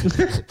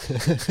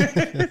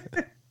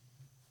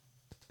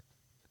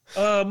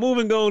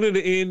 Moving on to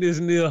the end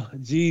is near.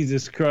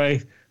 Jesus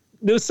Christ.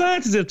 The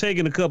scientists have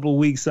taken a couple of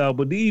weeks out,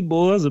 but these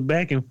boys are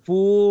back in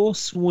full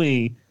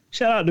swing.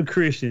 Shout out to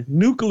Christian.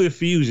 Nuclear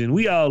fusion.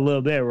 We all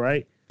love that,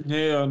 right?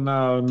 Hell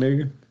no,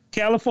 nigga.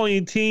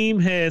 California team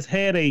has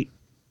had a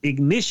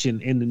ignition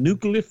in the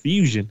nuclear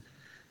fusion.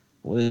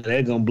 Well,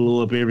 that gonna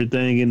blow up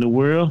everything in the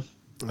world.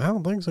 I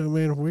don't think so,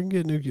 man. If we can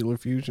get nuclear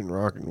fusion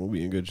rocking, we'll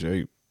be in good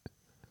shape.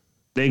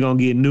 They gonna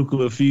get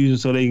nuclear fusion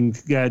so they can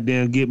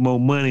goddamn get more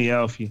money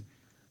off you.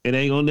 It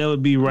ain't gonna never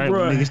be right when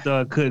Bruh. niggas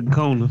start cutting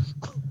corners.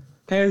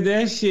 Has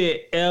that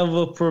shit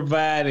ever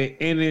provided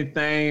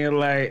anything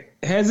like?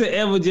 Has it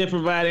ever just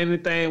provided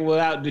anything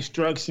without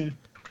destruction?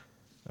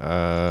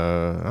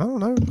 I don't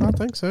know. I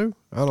think so.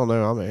 I don't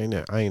know. I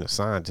mean, I ain't a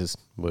scientist,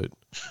 but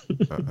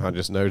I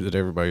just know that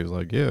everybody's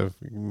like, yeah. If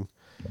we can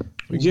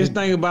Just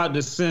get- think about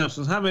the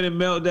Simpsons. How many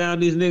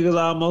meltdowns these niggas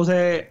almost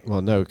had?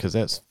 Well, no, because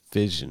that's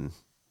fission.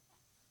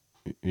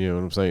 You know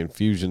what I'm saying?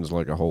 Fusion's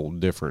like a whole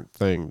different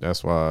thing.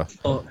 That's why.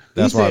 Oh,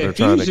 That's he why said they're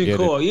trying to fusion get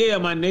it. core. Yeah,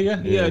 my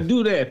nigga. Yeah. Yeah,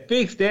 do that.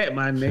 Fix that,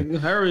 my nigga.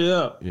 Hurry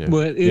up. Yeah.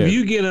 But if yeah,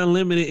 you get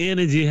unlimited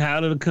energy, how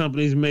do the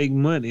companies make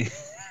money?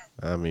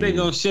 I mean, They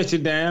gonna shut you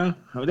down.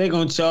 They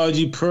gonna charge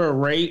you per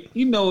rate.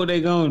 You know what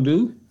they gonna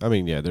do.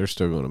 yeah, they're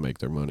still going to make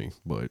their money,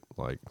 but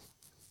like,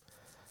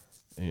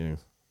 you know,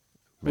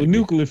 With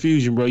nuclear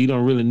fusion, bro, you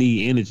don't really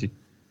need energy.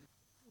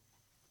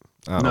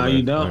 I don't No, know.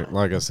 you don't.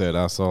 Like I said,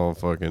 I saw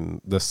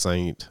fucking The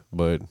Saint,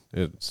 but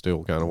it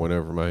still kind of went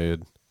over my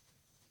head.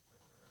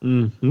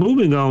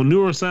 Moving on,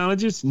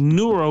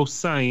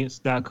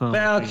 neuroscience.com.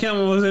 Val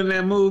Kilmer was in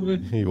that movie.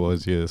 He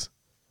was, yes.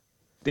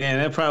 Damn,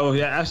 that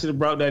probably. I should have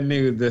brought that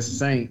nigga the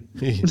Saint.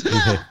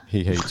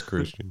 He hates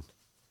Christian.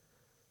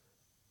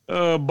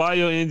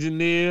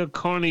 Bioengineer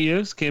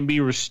corneas can be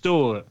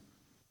restored.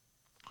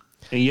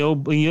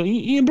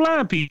 And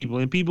blind people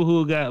and people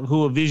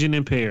who are vision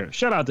impaired.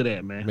 Shout out to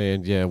that, man.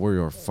 Man, yeah, we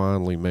are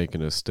finally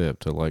making a step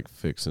to like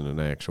fixing an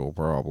actual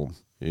problem.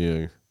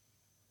 Yeah.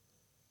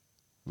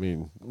 I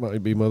mean,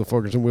 might be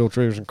motherfuckers in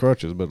wheelchairs and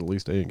crutches, but at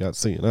least they ain't got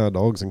seeing eye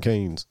dogs and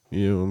canes.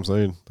 You know what I'm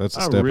saying? That's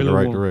a I step in really the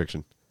right want-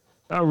 direction.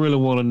 I really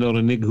want to know the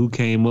nigga who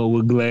came up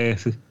with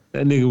glasses.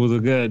 That nigga was a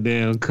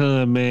goddamn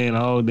con man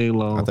all day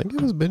long. I think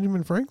it was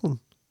Benjamin Franklin.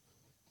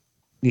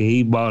 Yeah,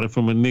 he bought it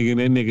from a nigga.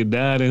 That nigga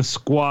died in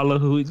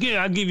squalor.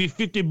 Yeah, I'll give you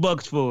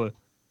 $50 for it.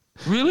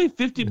 Really?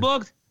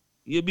 $50?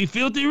 You'll be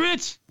filthy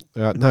rich?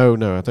 No.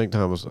 I think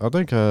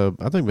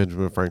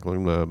Benjamin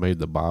Franklin made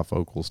the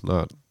bifocals,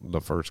 not the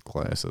first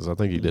classes. I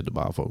think he did the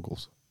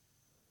bifocals.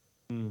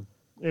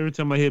 Every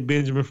time I hear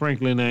Benjamin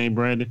Franklin name,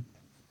 Brandon,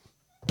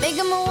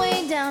 Making my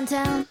way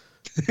downtown.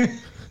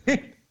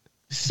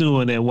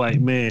 suing that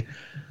white man.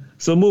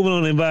 So moving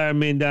on to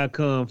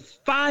environment.com,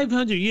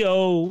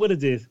 500-year-old, what is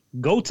this?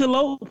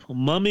 Goatalope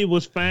mummy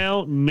was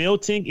found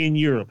melting in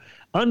Europe.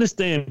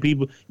 Understand,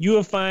 people, you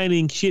are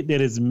finding shit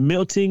that is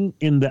melting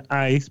in the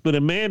ice, but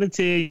a man to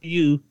tell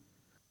you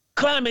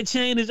climate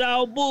change is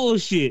all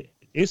bullshit.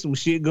 It's some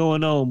shit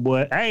going on,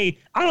 boy. I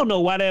don't know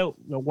why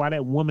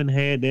that woman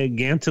had that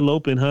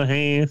gantelope in her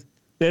hands.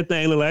 That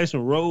thing look like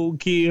some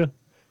roadkill.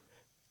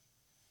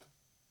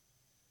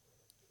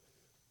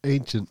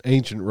 Ancient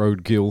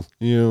roadkill.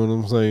 You know what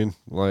I'm saying?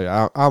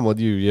 Like I'm with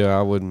you. Yeah,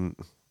 I wouldn't.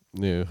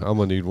 Yeah, I'm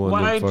gonna need one.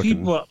 White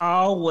people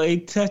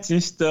always touching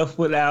stuff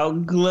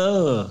without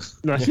gloves.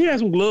 Now she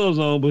has some gloves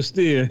on, but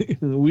still,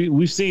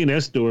 we've seen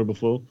that story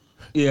before.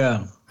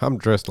 Yeah. I'm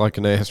dressed like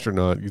an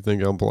astronaut. You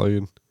think I'm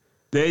playing?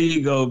 There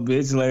you go,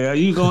 bitch. Like, are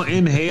you gonna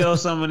inhale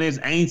some of this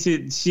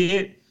ancient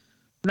shit?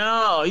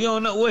 No, you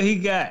don't know what he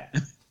got.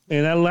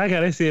 And I like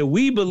how they said,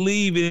 we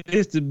believe it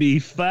is to be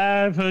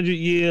 500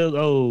 years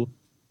old.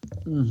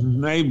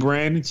 Mm-hmm. Hey,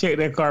 Brandon, check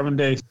that carbon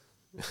dating.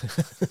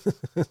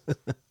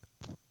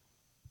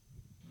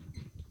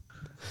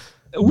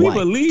 We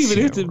believe it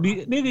is to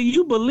be. Nigga,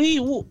 you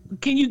believe?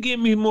 Can you give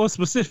me more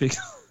specifics?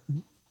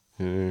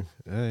 Yeah.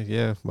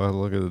 By the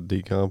look at the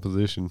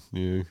decomposition.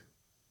 Yeah.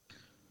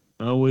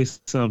 Always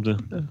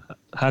something.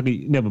 How can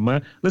you, never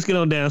mind. Let's get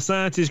on down.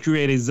 Scientists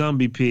created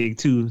zombie pig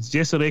too,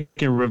 just so they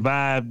can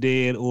revive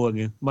dead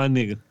organs. My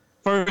nigga.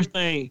 First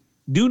thing,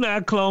 do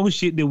not clone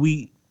shit that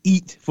we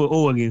eat for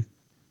organs.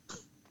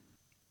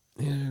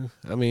 Yeah.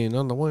 I mean,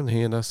 on the one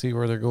hand, I see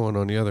where they're going.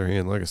 On the other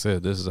hand, like I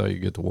said, this is how you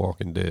get to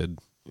Walking Dead.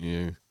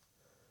 Yeah.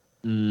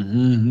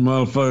 Mm-hmm.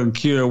 Motherfucker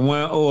killed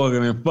one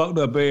organ and fucked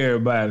up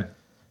everybody.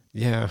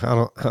 Yeah,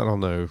 I don't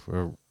know.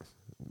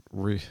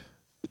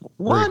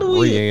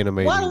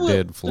 Reanimating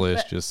dead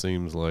flesh just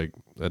seems like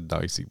a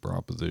dicey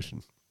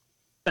proposition.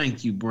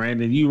 Thank you,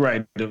 Brandon. You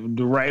right. The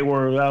right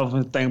word. I was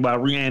thinking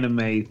about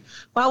reanimate.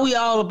 Why we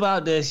all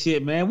about that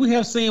shit, man? We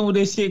have seen what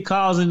this shit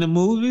causing the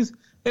movies.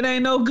 It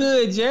ain't no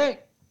good,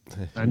 Jack.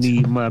 I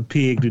need my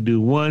pig to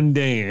do one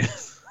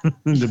dance.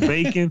 The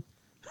bacon,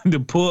 the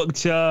pork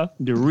chop,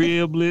 the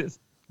riblets,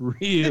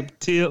 rib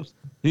tips,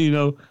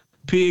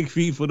 pig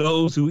feet for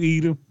those who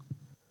eat them.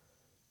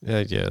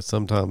 Yeah,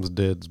 sometimes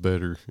dead's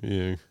better.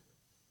 Yeah.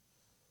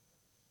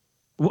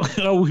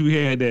 I wish we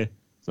had that.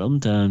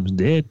 Sometimes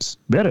dead's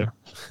better.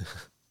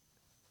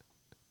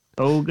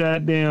 Oh,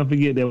 goddamn,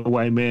 forget that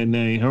white man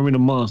name. Herman the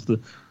Monster.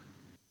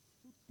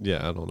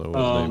 Yeah, I don't know what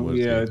his name was.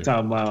 Yeah,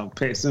 talking about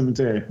Pet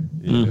Cemetery.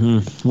 Yeah.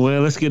 Mm-hmm.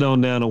 Well, let's get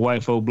on down to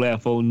white folk, black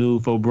folk,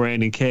 nude folk,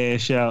 Brandon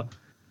Cash out.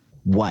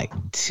 White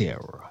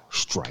terror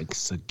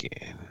strikes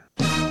again.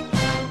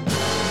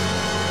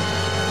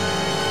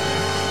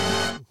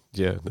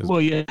 Yeah.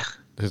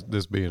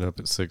 This being up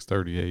at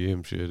 6:30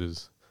 a.m. shit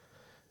is.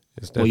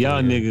 Well,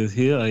 y'all niggas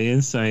here are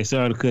insane.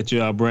 Sorry to cut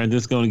you out, Brandon.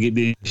 Just gonna get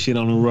this shit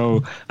on the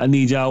road. I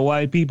need y'all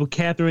white people.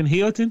 Catherine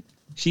Hilton,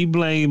 she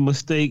blamed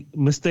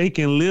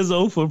mistaken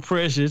Lizzo for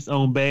Precious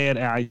on bad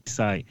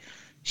eyesight.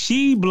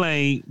 She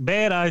blamed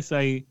bad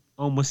eyesight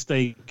on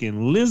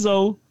mistaken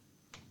Lizzo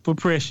for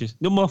Precious.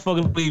 Them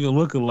motherfuckers even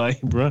looking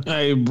like, bro.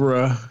 Hey,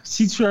 bro.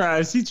 She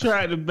tried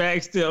to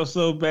backstep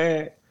so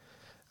bad.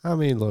 I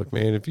mean, look,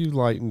 man, if you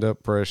lightened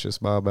up Precious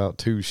by about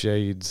 2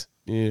 shades,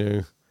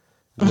 man,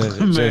 that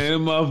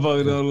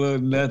motherfucker don't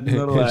look nothing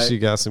alike. She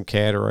got some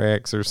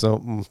cataracts or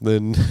something,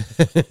 then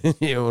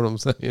you know what I'm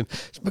saying?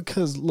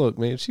 Because look,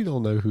 man, she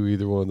don't know who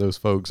either one of those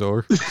folks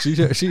are.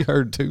 She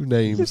heard 2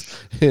 names,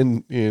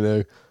 and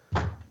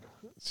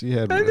she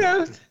had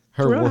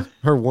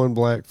her one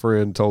black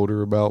friend told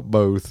her about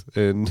both,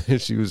 and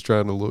she was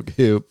trying to look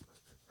hip.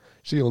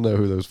 She don't know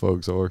who those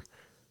folks are,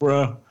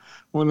 bro.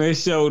 When they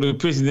showed the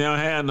picture, they don't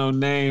have no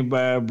name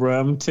by it, bro.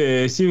 I'm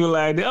telling you, she was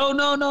like, oh,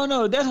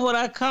 no. That's what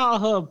I call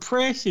her,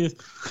 Precious.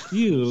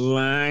 You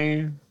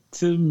lying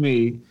to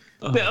me.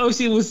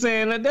 She was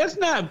saying, that's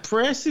not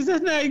Precious.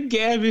 That's not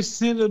Gabby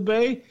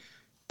Centerbae.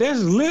 That's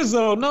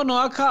Lizzo. No,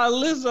 I call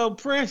Lizzo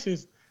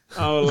Precious.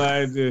 I was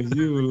like, this,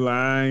 you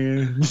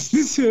lying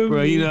to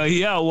bro,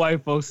 me. y'all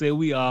white folks say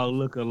we all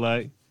look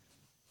alike.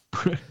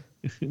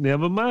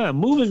 Never mind.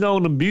 Moving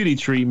on to beauty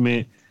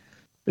treatment.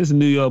 This is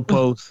New York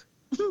Post.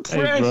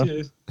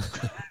 Precious.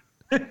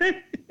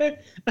 Hey,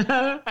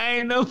 I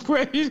ain't no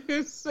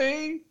Precious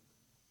sing.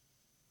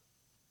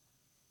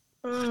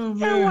 Oh,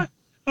 man.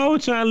 I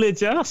was trying to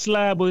let y'all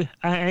slide, but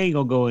I ain't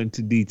gonna go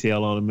into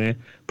detail on it,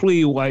 man.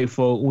 Please, white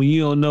folk, when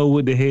you don't know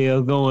what the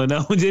hell's going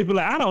on, just be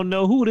like, I don't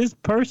know who this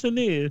person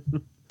is.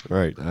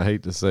 Right. I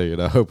hate to say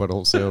it. I hope I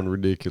don't sound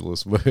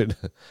ridiculous, but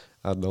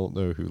I don't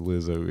know who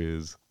Lizzo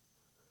is.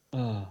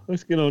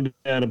 Let's get on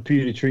down to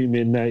beauty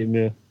treatment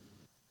nightmare.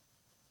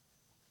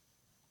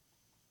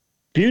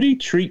 Beauty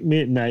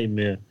treatment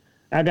nightmare.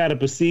 I got a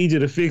procedure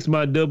to fix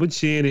my double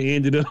chin and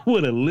ended up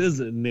with a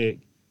lizard neck.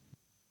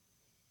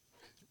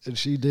 And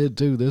she did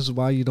too. This is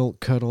why you don't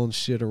cut on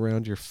shit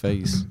around your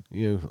face.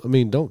 I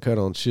mean, don't cut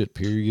on shit,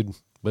 period.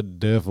 But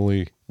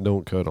definitely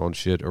don't cut on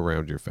shit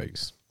around your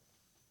face.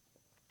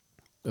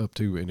 Up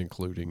to and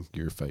including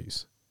your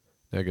face.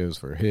 That goes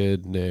for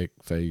head, neck,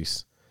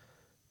 face,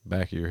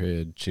 back of your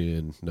head,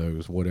 chin,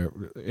 nose,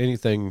 whatever.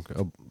 Anything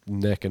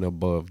neck and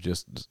above,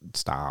 just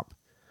stop.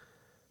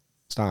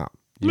 Stop.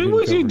 I mean,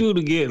 what you do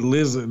to get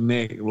lizard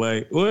neck?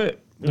 Like,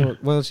 what?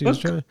 Well, she was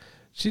trying.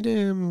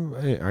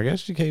 I guess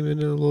she came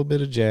into a little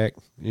bit of Jack.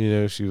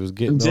 She was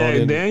getting Jack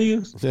all in.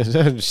 Daniels?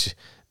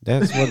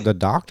 That's what the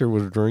doctor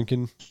was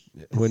drinking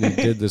when he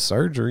did the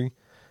surgery.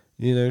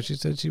 She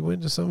said she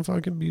went to some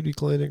fucking beauty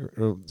clinic.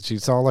 Or she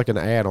saw like an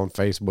ad on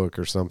Facebook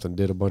or something,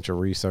 did a bunch of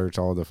research,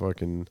 all the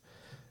fucking...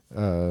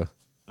 oh,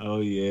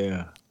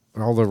 yeah.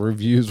 All the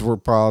reviews were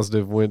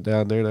positive, went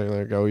down there.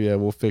 They're like, oh, yeah,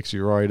 we'll fix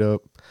you right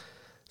up.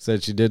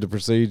 Said she did the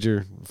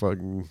procedure.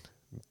 Fucking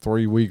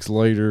 3 weeks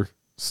later,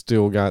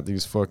 still got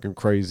these fucking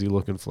crazy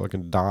looking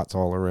fucking dots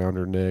all around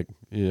her neck,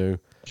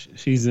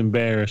 She's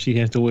embarrassed. She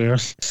has to wear a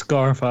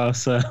scarf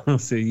outside. I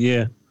said,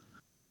 yeah.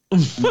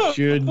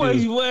 Sure do.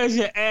 Where's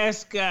your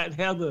ascot,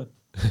 Heather?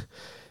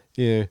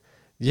 Yeah.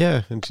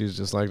 Yeah. And she's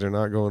just like, they're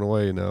not going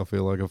away. Now I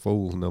feel like a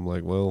fool. And I'm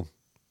like, well,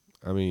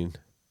 I mean,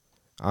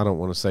 I don't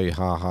want to say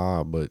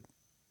ha, but,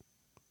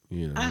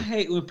 I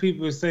hate when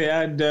people say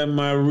I done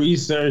my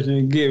research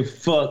and get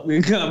fucked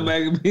and come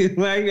back and be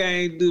like, I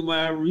ain't do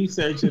my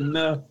research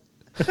enough.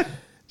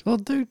 Well,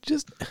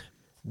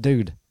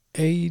 dude,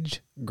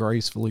 age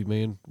gracefully,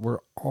 man. We're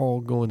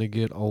all going to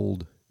get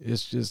old. It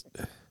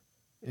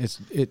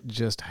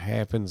just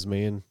happens,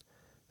 man.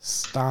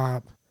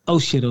 Stop. Oh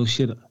shit.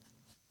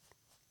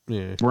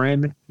 Yeah.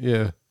 Brandon?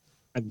 Yeah.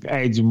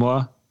 Hey,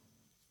 Jamar.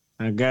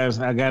 I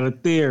got a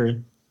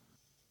theory.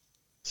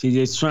 She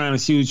was trying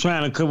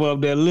to cover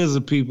up that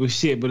lizard people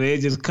shit, but they're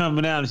just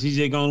coming out and she's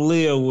just gonna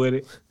live with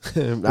it.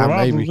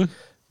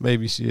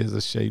 Maybe she is a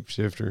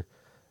shapeshifter.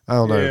 I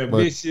don't know. Yeah,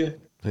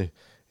 but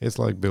it's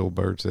like Bill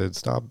Burr said,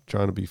 stop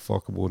trying to be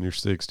fuckable in your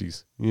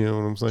 60s. You know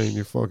what I'm saying?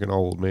 You're fucking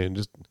old, man.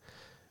 Just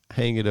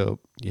hang it up.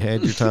 You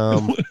had your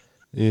time.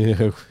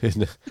 And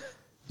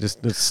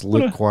just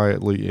slip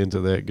quietly into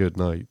that good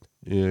night.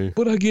 Yeah.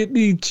 But I get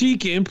these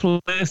cheek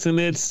implants and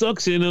that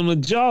suction on the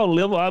jaw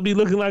level, I'll be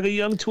looking like a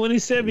young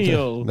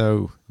 27-year-old.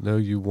 No,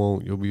 you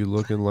won't. You'll be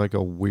looking like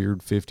a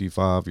weird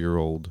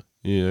 55-year-old.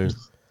 Your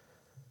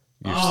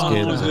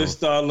skin will just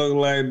start looking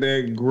like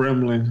that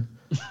gremlin.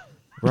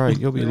 Right,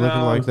 you'll be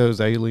looking like those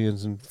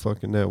aliens in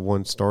fucking that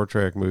one Star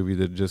Trek movie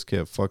that just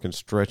kept fucking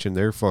stretching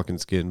their fucking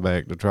skin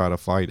back to try to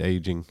fight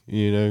aging.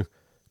 They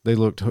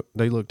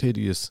looked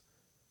hideous,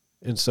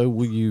 and so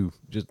will you.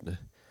 Just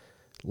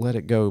let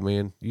it go,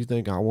 man. You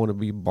think I want to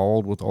be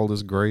bald with all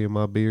this gray in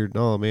my beard?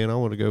 No, man, I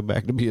want to go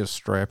back to be a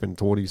strapping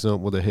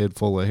 20-something with a head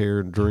full of hair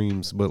and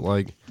dreams. But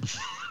like,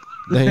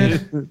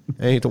 that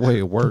ain't the way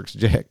it works,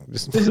 Jack.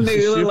 This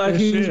nigga look like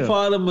he was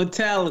part of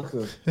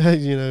Metallica.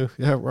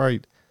 Yeah,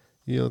 right.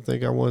 You don't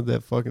think I wanted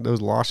that fucking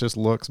those luscious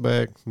looks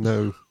back?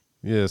 No.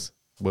 Yes.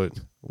 But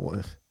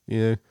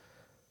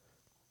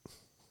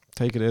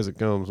take it as it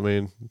comes,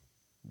 man.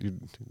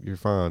 You're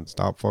fine.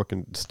 Stop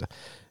fucking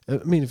I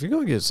mean, if you're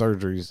gonna get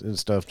surgeries and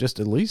stuff, just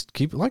at least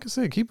keep it, like I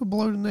said, keep it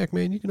below the neck,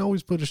 man. You can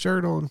always put a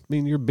shirt on. I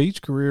mean, your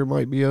beach career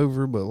might be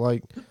over, but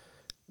like,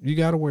 you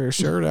gotta wear a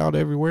shirt out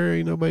everywhere.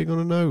 Ain't nobody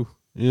gonna know.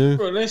 Yeah,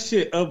 bro, that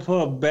shit up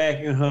her back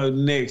and her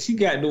neck. She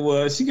got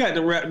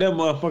to wrap that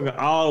motherfucker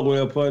all the way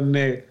up her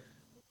neck.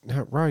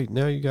 Right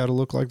now, you got to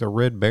look like the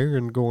Red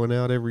Baron going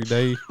out every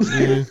day.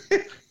 Yeah.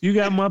 You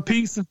got my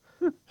pizza.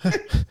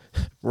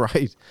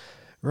 Right.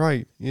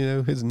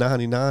 It's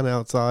 99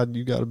 outside.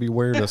 You got to be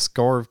wearing a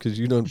scarf because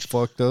you done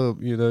fucked up.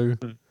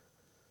 Looking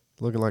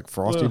like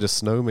Frosty the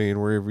Snowman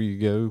wherever you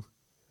go.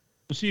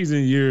 She's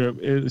in Europe.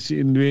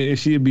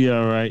 She'll be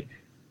all right.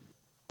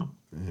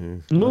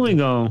 Mm-hmm.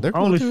 Moving on.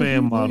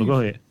 OnlyFans model. Go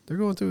ahead. They're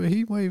going through a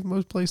heat wave.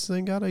 Most places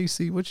ain't got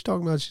AC. What you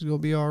talking about? She's gonna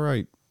be all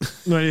right.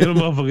 Man, the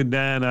motherfucker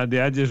dying out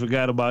there. I just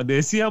forgot about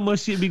that. See how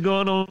much shit be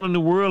going on in the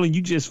world and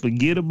you just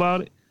forget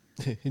about it?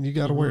 And you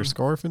got to wear a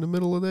scarf in the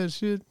middle of that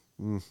shit?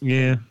 Mm.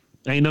 Yeah.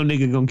 Ain't no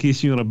nigga gonna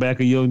kiss you on the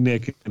back of your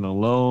neck in a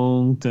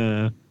long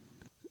time.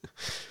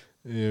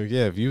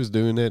 Yeah, if you was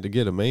doing that to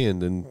get a man,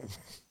 then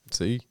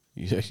see,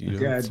 you fucked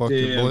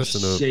your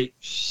blessing up. Shape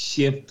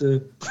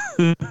shifter.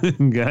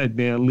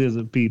 Goddamn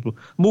lizard people.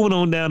 Moving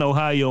on down to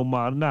Ohio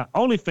model. Now,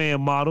 OnlyFans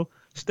model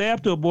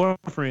stabbed her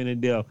boyfriend to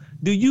death.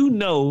 Do you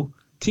know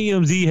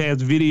TMZ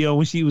has video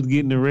when she was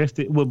getting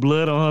arrested with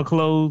blood on her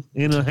clothes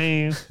in her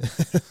hands?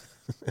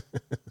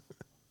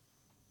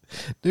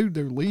 Dude,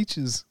 they're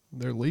leeches.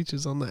 They're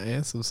leeches on the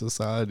ass of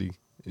society.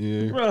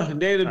 Yeah, bro,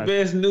 they're the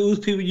best news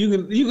people.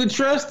 You can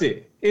trust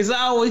it. It's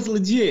always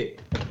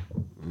legit.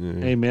 Yeah.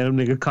 Hey man, them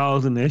nigga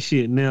causing that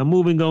shit. Now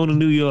moving on to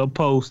New York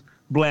Post,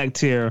 Black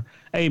Terror.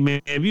 Hey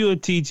man, if you're a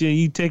teacher and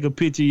you take a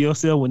picture of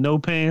yourself with no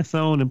pants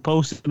on and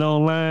post it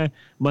online,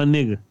 my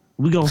nigga,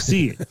 We gonna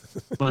see it,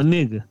 my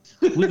nigga.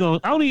 We gonna.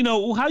 I don't even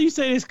know how you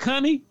say this.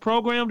 Coney,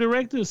 program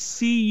director,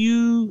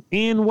 Cuny.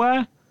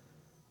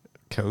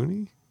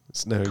 Coney?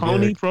 It's no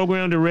Coney, gag.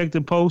 program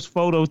director, posts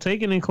photos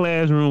taken in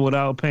classroom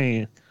without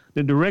paying.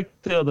 The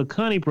director of the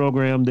Coney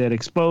program that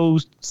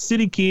exposed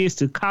city kids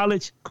to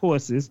college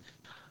courses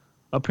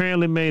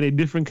apparently made a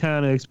different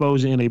kind of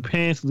exposure in a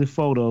pantsless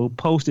photo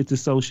posted to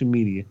social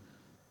media.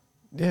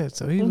 Yeah,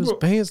 so he was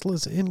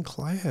pantsless in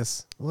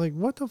class. Like,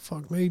 what the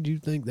fuck made you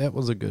think that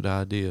was a good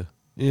idea?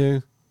 Yeah.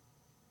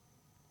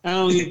 I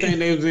don't even think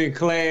they was in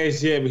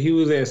class yet, but he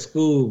was at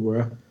school,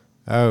 bro.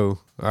 Oh,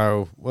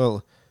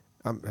 well,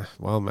 I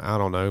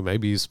don't know.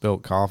 Maybe he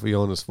spilled coffee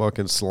on his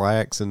fucking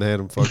slacks and had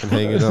him fucking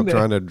hanging up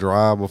trying to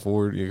dry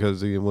before because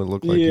he didn't want to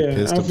look like he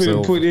pissed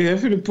himself. I'm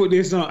finna put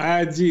this on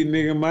IG,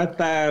 nigga. My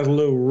thighs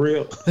look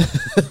ripped.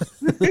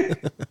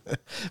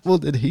 Well,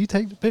 did he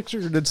take the picture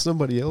or did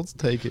somebody else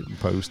take it and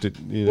post it?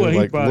 You know, Well,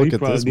 like, look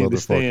at this did the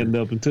stand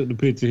motherfucker. up and took the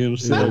picture I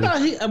himself. thought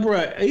I'm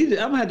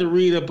gonna have to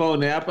read up on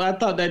that. I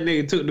thought that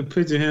nigga took the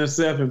picture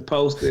himself and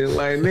posted it.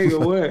 Like,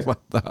 nigga, what?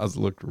 My thighs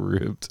looked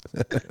ripped.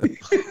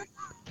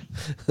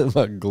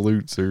 My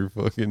glutes are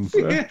fucking.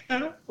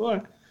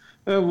 What?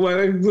 What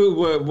I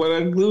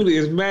glued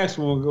is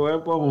maximum go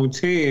up on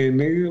 10,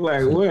 nigga.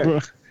 Like, what? Bro,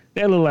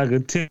 that look like a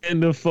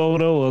tender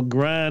photo, a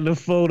grinder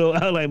photo.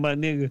 I like, my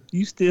nigga,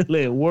 you still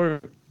at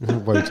work.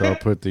 Wait till I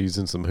put these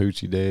in some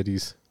hoochie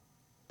daddies.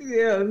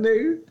 Yeah,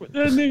 nigga.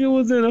 That nigga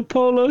was in a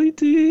polo.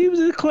 He was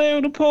in class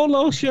with a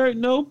polo shirt,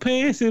 no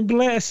pants, and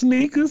black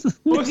sneakers.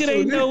 Nigga,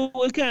 they know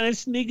what kind of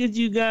sneakers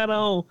you got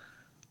on.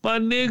 My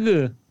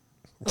nigga.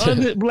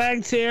 Under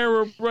Black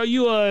Terror, bro.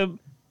 You are.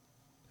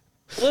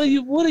 What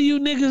are you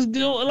niggas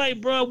doing? Like,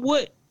 bro,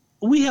 what?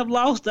 We have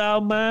lost our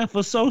mind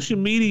for social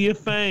media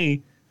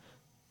fame.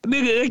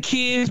 Nigga, the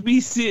kids be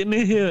sitting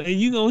in here and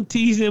you gonna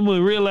tease them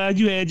and realize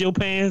you had your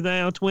pants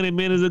down 20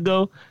 minutes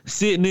ago,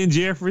 sitting in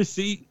Jeffrey's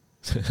seat.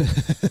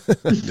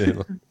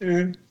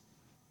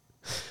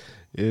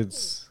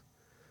 It's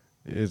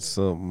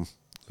something.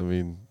 I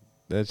mean,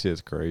 that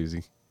shit's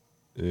crazy.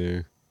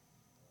 Yeah.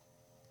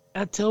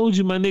 I told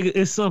you, my nigga,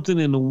 it's something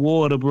in the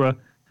water, bro.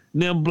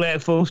 Them black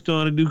folks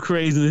trying to do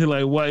crazy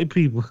like white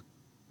people.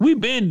 We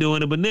been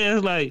doing it, but now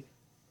it's like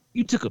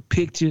you took a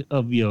picture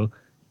of your.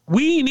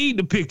 We need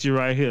the picture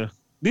right here.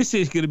 This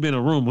shit could have been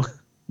a rumor,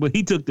 but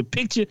he took the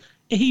picture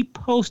and he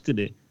posted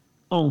it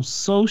on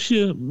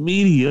social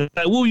media.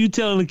 Like, what were you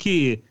telling the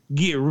kid?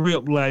 Get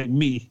ripped like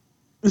me.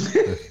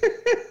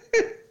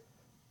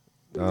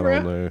 I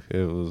don't know.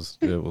 It was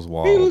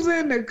wild. He was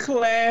in the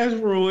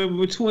classroom in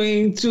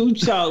between two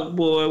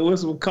chalkboards with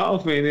some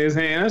coffee in his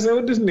hand. I said,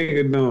 what this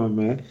nigga doing,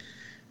 man?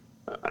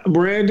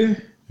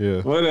 Brandon?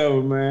 Yeah.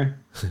 Whatever, man.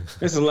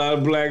 That's a lot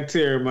of black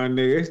terror, my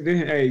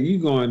nigga. Hey, you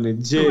going to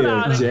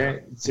jail,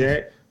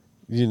 Jack.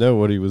 You know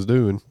what he was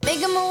doing.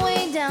 Making my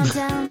way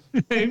downtown.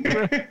 Hey,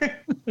 bro.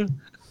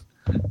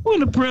 When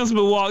the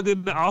principal walked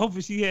in the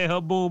office, she had her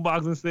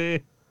boombox and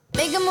said,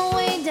 Making my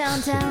way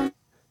downtown.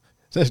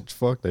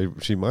 Fuck,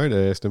 she might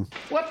have asked him.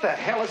 What the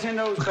hell is in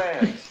those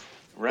bags?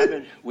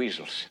 Rabid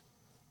weasels.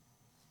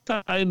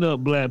 tighten up,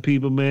 black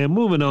people, man.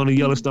 Moving on to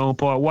Yellowstone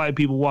Park, white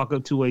people walk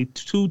up to a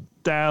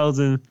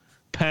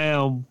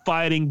 2,000-pound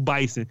fighting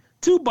bison.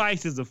 Two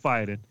bisons are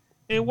fighting.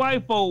 And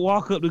white folk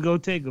walk up to go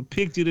take a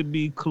picture to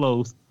be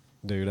close.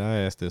 Dude, I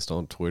asked this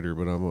on Twitter,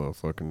 but I'm going to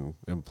fucking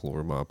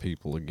implore my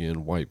people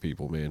again. White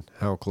people, man.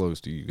 How close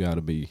do you got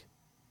to be?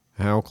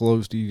 How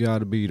close do you got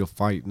to be to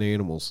fighting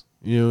animals?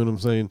 You know what I'm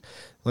saying?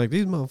 Like,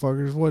 these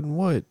motherfuckers wasn't,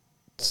 what,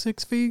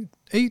 6 feet?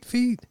 8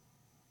 feet?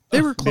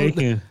 They were close.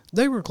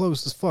 They were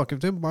close as fuck. If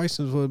them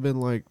bisons would have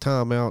been like,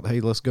 time out, hey,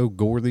 let's go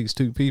gore these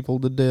two people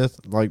to death,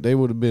 like, they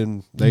would have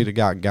been, they'd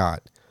have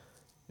got.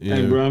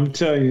 Hey, bro, I'm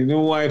telling you,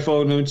 them white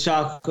folk, them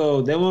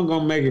Chaco, they weren't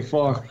going to make it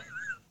far.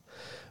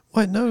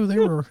 What? No, they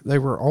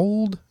were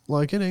old.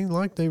 Like, it ain't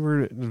like they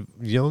were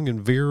young and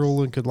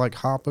virile and could, like,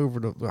 hop over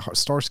the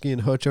Starsky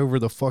and Hutch over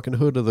the fucking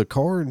hood of the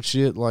car and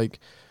shit. Like,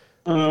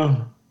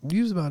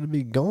 you was about to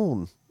be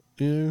gone.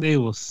 Yeah. They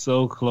were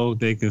so close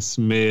they could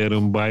smell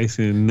them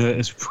bison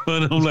nuts.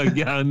 I'm like,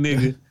 y'all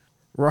nigga.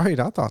 Right.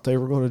 I thought they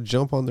were going to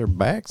jump on their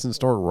backs and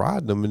start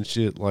riding them and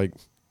shit. Like,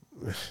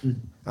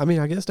 I mean,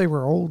 I guess they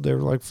were old. They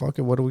were like, fuck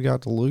it, what do we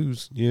got to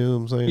lose? You know what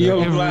I'm saying? Yo,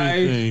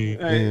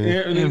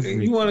 Everything.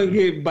 like, you want to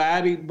get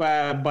bodied by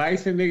a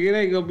bison, nigga, it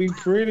ain't going to be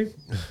pretty.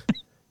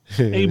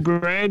 Hey,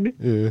 Brandon.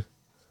 Yeah.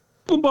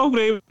 Both of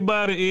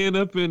everybody end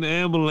up in the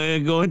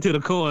ambulance going to the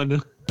corner.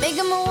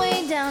 Making my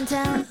way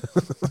downtown.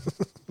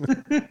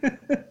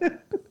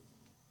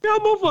 Y'all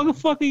motherfucking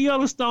fucking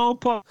Yellowstone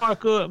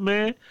Park up,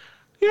 man.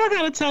 Y'all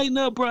gotta tighten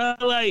up, bro.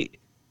 Like,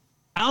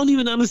 I don't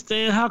even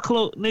understand how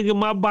close, nigga,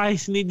 my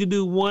bison need to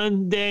do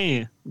one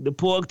damn. The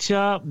pork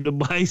chop, the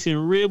bison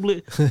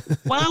riblet.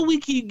 Why we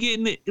keep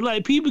getting it?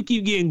 Like, people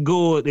keep getting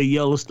gored at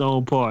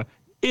Yellowstone Park.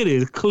 It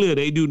is clear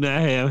they do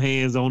not have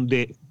hands on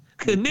deck.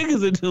 Because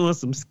niggas are doing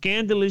some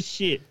scandalous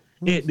shit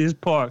at this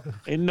park,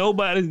 and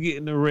nobody's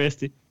getting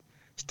arrested.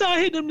 Start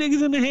hitting them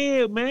niggas in the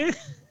head, man.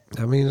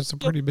 I mean, it's a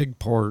pretty big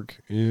park.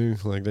 You know,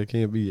 like, they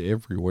can't be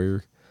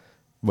everywhere.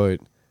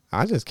 But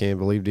I just can't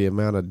believe the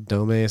amount of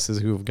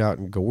dumbasses who have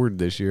gotten gored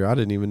this year. I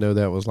didn't even know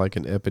that was like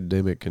an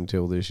epidemic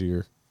until this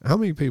year. How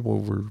many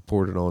people were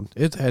reported on?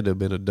 It had to have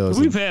been a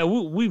dozen.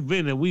 We've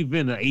been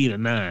to 8 or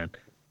 9,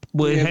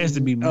 but it has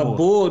to be more. A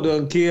bull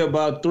done killed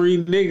about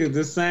 3 niggas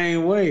the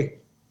same way.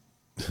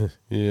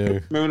 Yeah.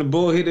 Remember the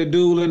bull hit a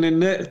dude in the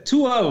nut?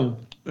 2 of them.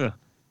 Yeah.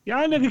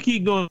 Y'all nigga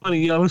keep going to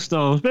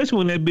Yellowstone, especially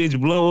when that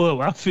bitch blow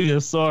up. I feel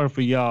sorry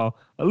for y'all.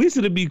 At least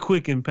it'll be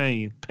quick and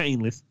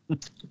painless. I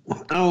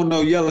don't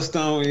know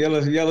Yellowstone.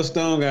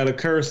 Yellowstone got a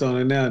curse on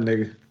it now,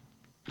 nigga.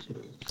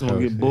 It's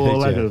gonna get boiled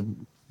like a.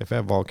 If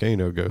that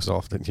volcano goes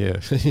off, then yeah,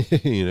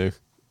 you know.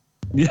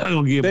 Y'all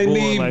gonna get They boiled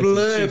need like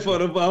blood for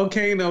the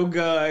volcano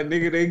god,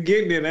 nigga. They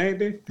getting it, ain't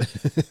they?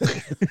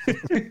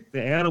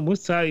 The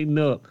animals tighten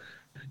up.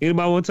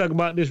 Anybody want to talk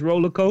about this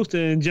roller coaster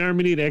in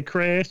Germany that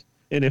crashed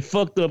and it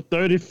fucked up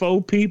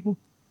 34 people?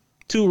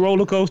 2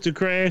 roller coaster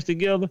crashed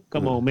together.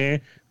 Come on, man.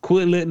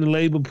 Quit letting the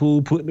labor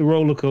pool put the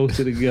roller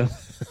coaster together.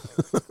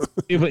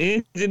 If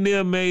an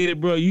engineer made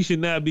it, bro, you should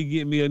not be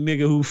getting me a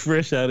nigga who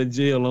fresh out of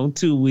jail on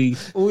 2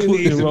 weeks We putting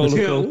need the some roller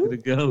temp. coaster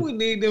together. We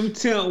need them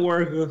temp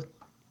workers.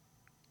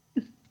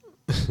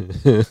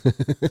 Right. We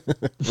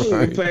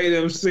pay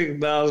them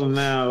 $6 an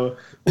hour.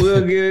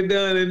 We'll get it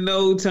done in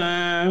no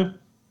time.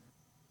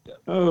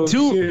 Oh,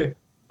 shit.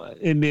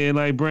 And then,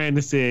 like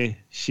Brandon said,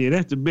 shit,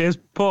 that's the best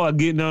part,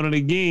 getting on it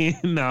again.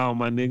 No,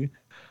 my nigga.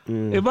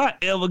 If I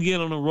ever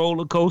get on a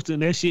roller coaster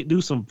and that shit do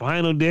some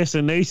Final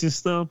Destination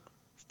stuff,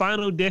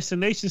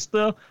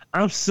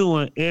 I'm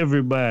suing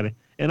everybody.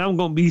 And I'm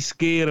going to be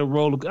scared of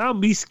roller. I'm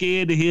be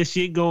scared to hear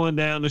shit going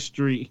down the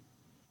street.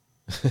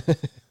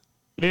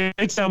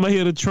 Every time I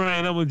hear the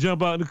train, I'm going to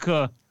jump out the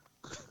car.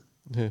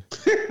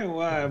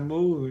 Why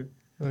moving?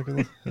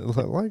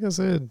 Like I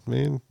said,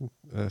 man.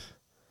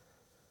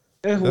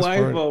 That's why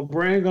for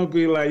brain gonna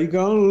be like, you can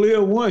only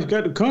live once. You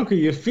got to conquer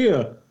your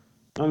fear.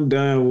 I'm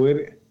done with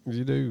it.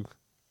 You do.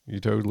 You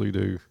totally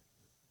do.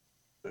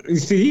 You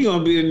see, he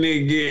gonna be the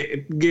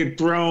nigga get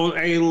thrown.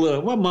 Hey,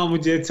 look, my mama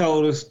just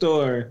told a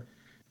story.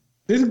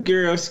 This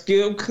girl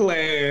skipped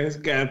class,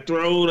 got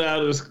thrown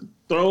out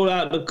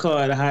the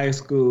car at high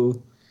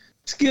school.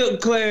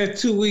 Skipped class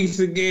 2 weeks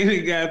again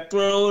and got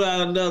thrown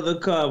out another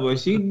car, but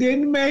she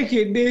didn't make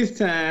it this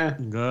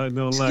time. God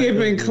don't like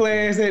Skipping that.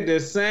 class at the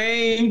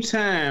same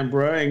time,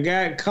 bro, and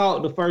got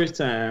caught the first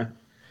time.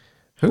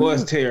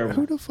 Was terrible.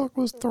 Who the fuck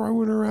was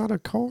throwing her out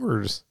of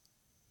cars?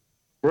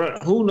 Bro,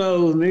 who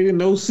knows, nigga?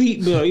 No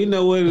seatbelt. You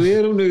know what it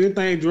is? Them niggas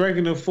think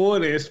drinking a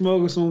 40 and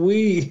smoking some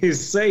weed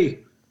is safe.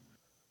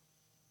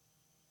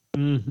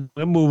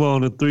 Let's move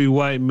on to 3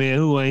 white men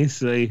who ain't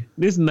safe.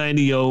 This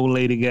 90-year-old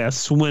lady got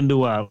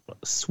swindled out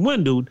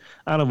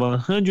of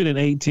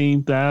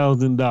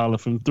 $118,000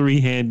 from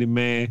 3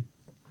 handyman.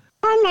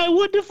 I'm like,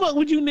 what the fuck?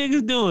 What you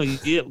niggas doing?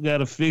 Yep,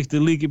 gotta fix the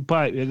leaking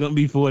pipe. It's gonna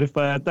be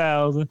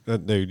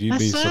 $45,000. Dude, you'd That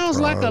be sounds surprised.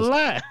 like a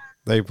lot.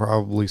 They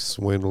probably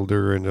swindled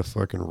her into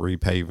fucking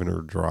repaving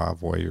her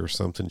driveway or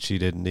something she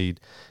didn't need.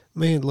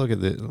 Man, look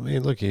at this.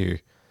 Man, look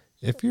here.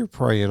 If you're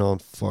preying on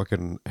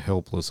fucking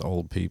helpless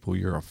old people,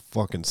 you're a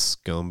fucking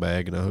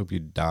scumbag, and I hope you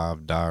die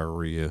of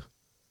diarrhea.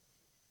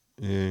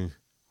 Yeah.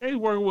 They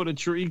working with a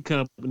tree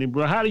company,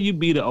 bro. How do you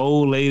beat an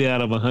old lady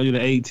out of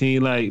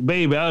 118? Like,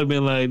 baby, I would have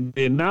been like,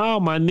 no,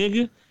 my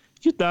nigga,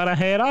 you thought I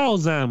had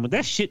Alzheimer's.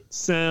 That shit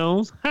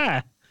sounds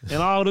high,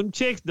 and all them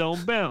checks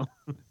don't bounce.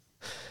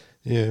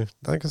 Yeah,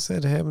 like I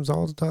said, it happens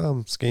all the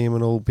time,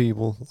 scamming old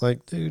people.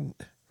 Like, dude,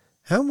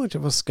 how much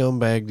of a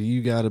scumbag do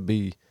you got to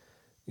be?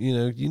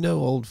 You know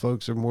old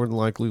folks are more than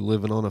likely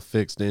living on a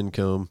fixed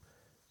income.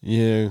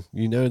 You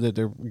know that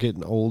they're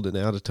getting old and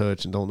out of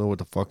touch and don't know what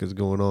the fuck is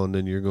going on.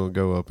 Then you're going to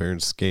go up there and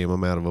scam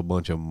them out of a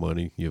bunch of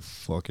money, you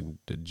fucking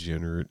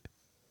degenerate.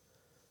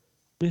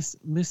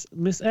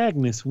 Miss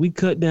Agnes, we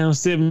cut down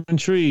 7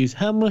 trees.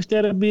 How much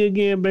that'll be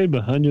again, baby?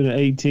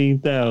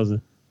 118,000.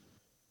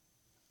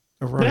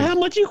 Right. Now, how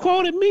much you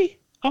quoted me?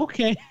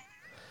 Okay.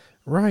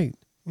 Right.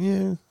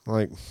 Yeah.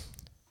 Like,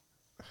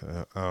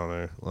 I don't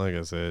know. Like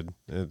I said,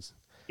 it's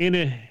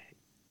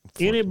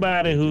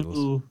Anybody ridiculous.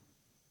 who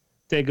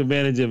take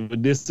advantage of a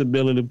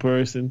disability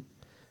person,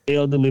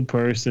 elderly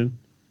person,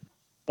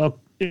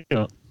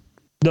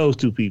 those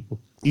 2 people,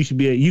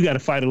 you got to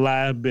fight a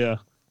live bear,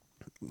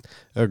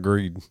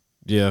 Agreed.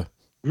 Yeah.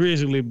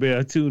 grizzly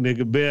bear too,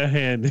 nigga,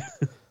 barehanded.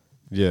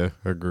 Yeah.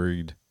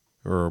 Agreed.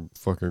 Or a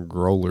fucking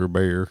growler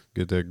bear.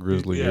 Get that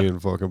grizzly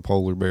and fucking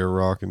polar bear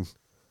rocking.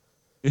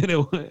 When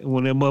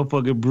that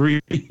motherfucker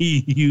breathe,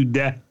 you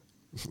die.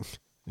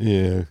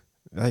 Yeah.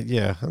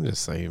 Yeah. I'm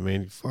just saying,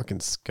 man, you fucking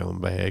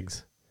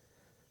scumbags.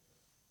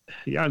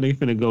 Y'all niggas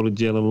finna go to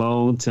jail a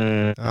long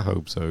time. I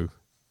hope so.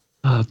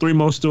 3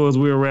 more stories.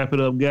 We'll wrap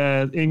it up,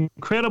 guys.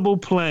 Incredible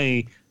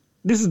plane.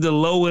 This is the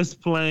lowest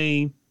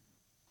plane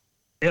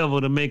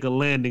ever to make a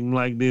landing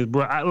like this,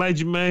 bro. Like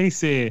Jermaine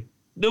said,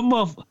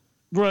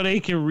 bro,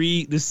 they can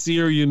read the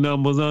serial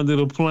numbers under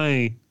the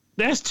plane.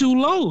 That's too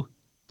low.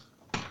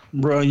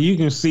 Bro, you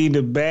can see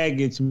the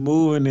baggage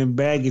moving and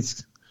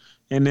baggage.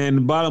 And then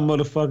the bottom of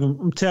the fucking,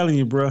 I'm telling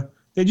you, bro,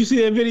 Did you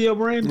see that video,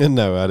 Brandon?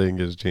 No, I didn't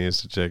get a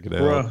chance to check it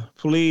out. Bruh,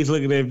 please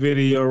look at that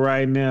video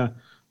right now.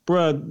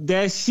 Bruh,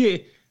 that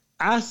shit.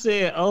 I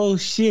said, oh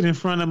shit, in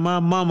front of my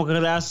mama,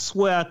 because I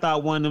swear I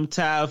thought one of them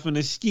tires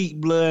finna skeet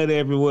blood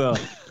everywhere.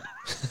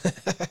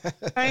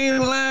 I ain't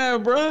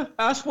lying, bruh.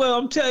 I swear,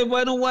 I'm telling you,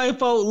 boy, them white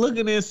folk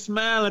looking and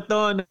smiling,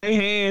 throwing their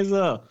hands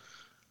up.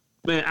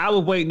 Man, I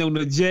was waiting on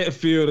the jet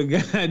fuel to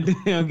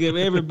goddamn give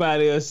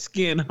everybody a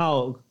skin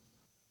hog.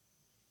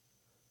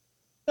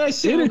 That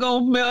shit was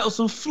gonna melt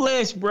some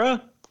flesh, bruh.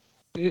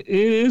 It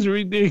is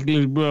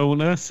ridiculous, bro.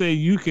 When I say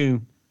you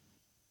can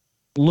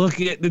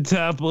look at the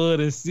top of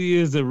it and see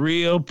it's a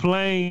real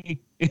plane,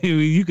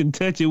 you can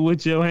touch it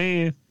with your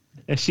hand.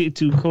 That shit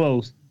too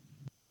close.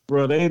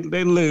 Bro, they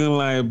looking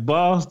like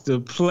boss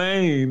the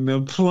plane.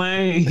 Like,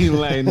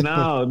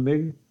 no,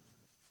 nigga.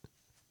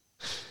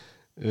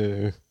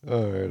 Yeah.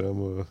 All right, I'm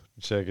gonna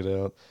check it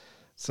out.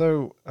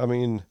 So, I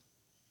mean,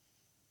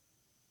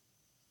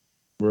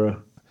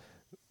 Bro,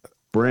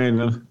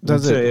 Brandon,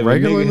 does I tell it you, if a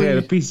regularly? nigga had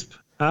a piece,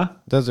 huh?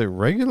 Does it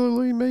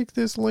regularly make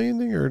this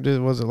landing, or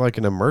was it like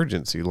an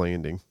emergency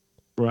landing?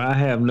 Bro, I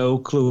have no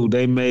clue.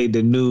 They made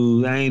the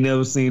news. I ain't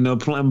never seen no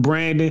plane.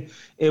 Brandon,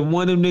 if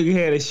one of them niggas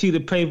had a sheet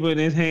of paper in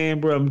his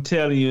hand, bro, I'm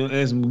telling you,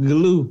 and some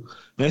glue,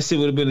 that shit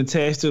would have been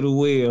attached to the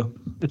wheel.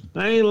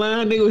 I ain't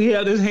lying, nigga. He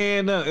held his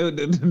hand up.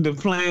 The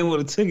plane would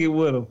have took it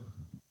with him.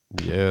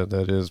 Yeah,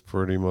 that is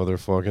pretty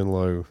motherfucking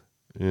low.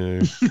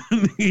 Yeah.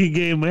 He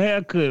gave him a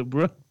haircut,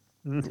 bro.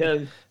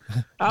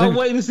 I was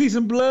waiting to see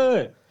some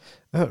blood.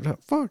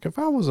 Fuck, if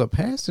I was a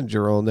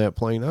passenger on that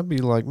plane, I'd be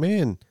like,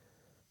 man,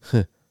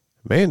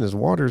 this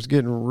water's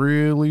getting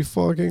really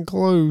fucking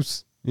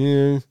close.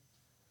 Yeah.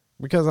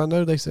 Because I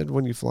know they said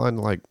when you fly in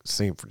like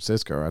San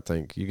Francisco, I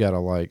think you got to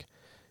like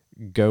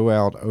go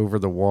out over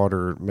the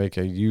water, make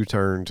a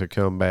U-turn to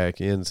come back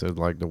in. So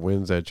like the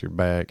wind's at your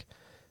back.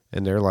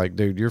 And they're like,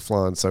 dude, you're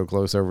flying so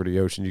close over the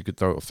ocean, you could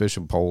throw a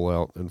fishing pole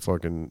out and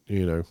fucking,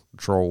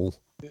 troll.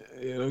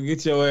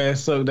 Get your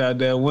ass sucked out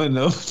that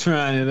window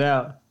trying it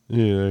out.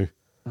 Yeah.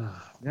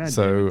 God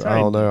So damn it, I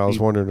don't know. I was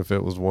people. wondering if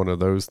it was one of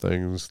those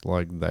things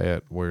like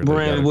that where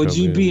Brandon, would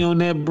you be on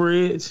that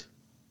bridge?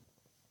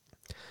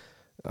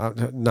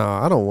 No,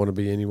 I don't want to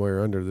be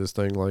anywhere under this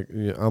thing. Like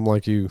I'm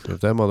like you.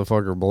 If that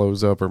motherfucker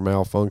blows up or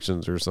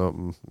malfunctions or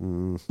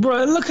something,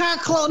 Bro, look how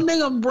close,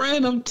 nigga,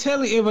 Brandon. I'm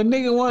telling you, if a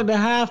nigga wanted to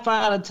high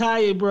five the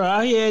tire, bro,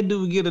 all he had to do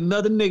was get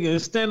another nigga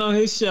and stand on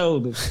his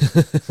shoulder.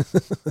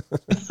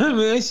 I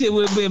mean, that shit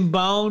would have been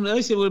bone.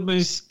 That shit would have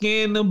been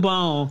skin to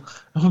bone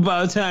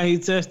by the time he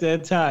touched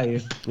that tire.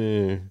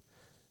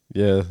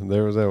 yeah.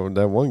 There was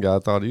that one guy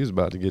thought he was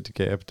about to get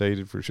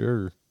decapitated for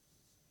sure.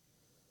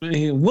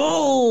 Man,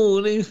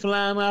 whoa, they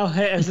flying out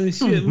hats and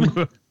shit,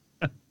 man.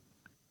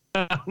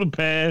 I'm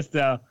passed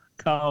out.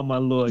 Call my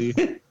lawyer.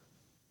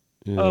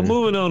 Yeah.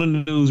 Moving on to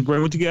the news,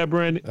 bro. What you got,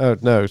 Brandon? Oh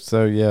no,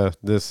 so yeah,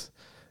 this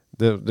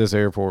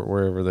airport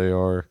wherever they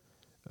are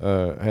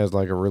has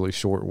like a really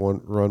short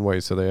runway,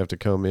 so they have to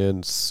come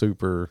in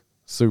super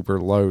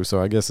low. So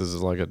I guess this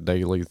is like a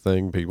daily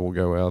thing. People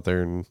go out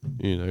there and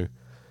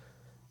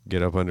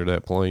get up under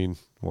that plane,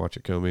 watch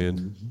it come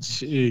in.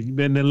 Shit, you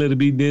better let it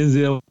be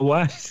Denzel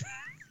Washington.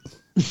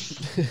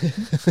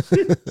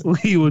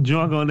 We were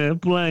drunk on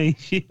that plane.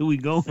 Shit, we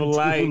going for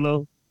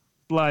low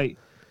flight.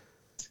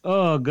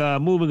 Oh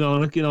God, moving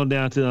on. Let's get on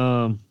down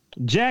to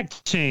Jack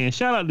Chan.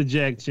 Shout out to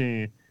Jack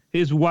Chan.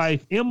 His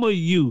wife Emma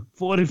Yu,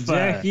 45.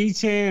 Jackie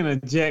Chan or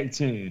Jack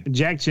Chan?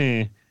 Jack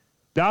Chan.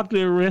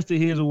 Doctor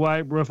arrested his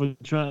wife, bro, for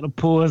trying to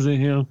poison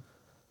him.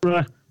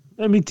 Bro,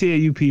 let me tell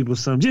you people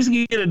something. Just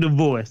get a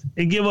divorce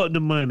and give up the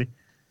money.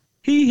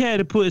 He had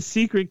to put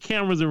secret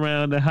cameras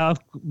around the house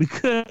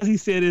because he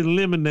said his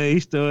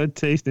lemonade started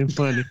tasting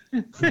funny.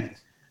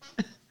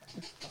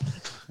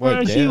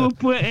 Bro, she would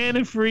put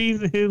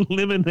antifreeze in his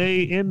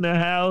lemonade in the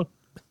house.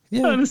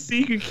 Yeah. The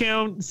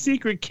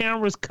secret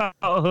cameras caught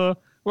her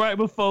right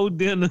before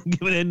dinner,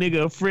 giving that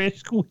nigga a fresh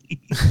squeeze.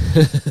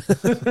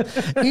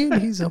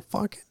 And he's a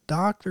fucking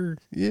doctor.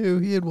 Yeah,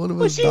 he had one of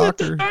his She's a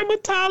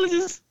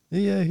dermatologist.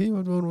 Yeah, he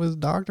had one of his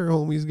doctor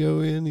homies go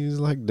in. He's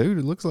like, dude,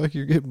 it looks like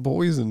you're getting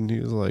poisoned. He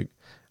was like,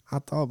 I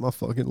thought my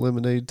fucking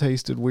lemonade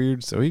tasted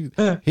weird. So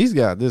he's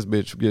got this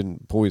bitch getting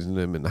poisoned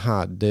him in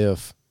high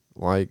def.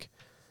 Like,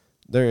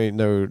 he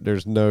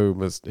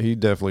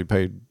definitely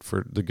paid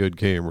for the good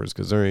cameras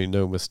because there ain't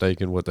no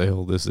mistaking what the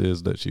hell this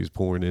is that she's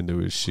pouring into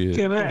his shit.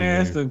 Can I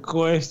ask a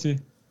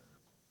question?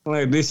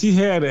 Like, did she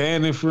have the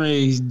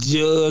antifreeze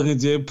jug and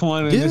just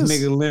pointing at this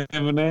nigga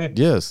lemonade?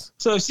 Yes.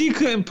 So she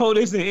couldn't pour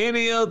this in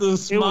any other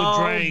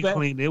small... It was drain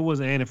clean. It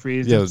wasn't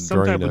antifreeze. Yeah, It was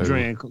some type of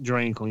Drano.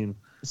 drain cleaner.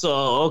 So,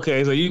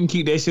 okay, so you can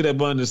keep that shit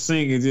up under the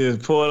sink and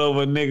just pour it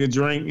over a nigga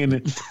drink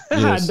and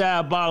how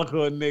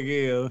diabolical a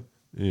nigga is.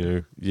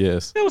 Yeah,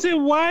 yes. That was his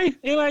wife.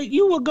 And like,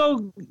 you would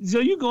go, so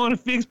you going to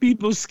fix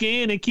people's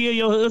skin and kill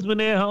your husband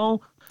at home?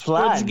 Or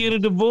just get a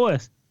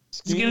divorce.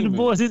 Just get a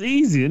divorce. It's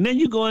easy. And then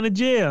you go into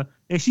jail.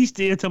 And she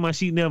still talking about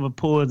she never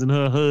poisoned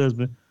her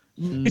husband.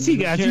 And she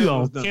got you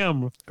on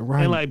camera.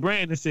 Right. And like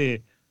Brandon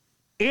said,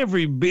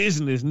 every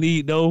business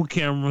need those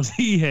cameras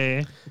he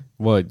had.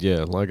 What?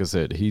 Yeah, like I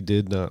said, he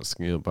did not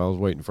skimp. I was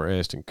waiting for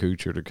Ashton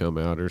Kutcher to come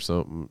out or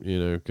something,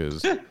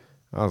 because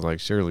I was like,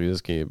 surely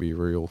this can't be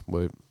real.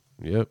 But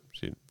yep,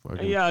 she.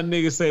 Hey, y'all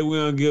niggas say we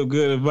don't give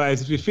good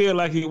advice. If you feel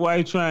like your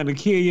wife trying to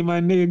kill you, my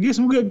nigga, get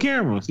some good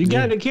cameras. You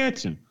got to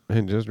catch them.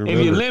 And just remember,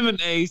 if your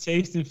lemonade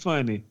tasting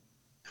funny.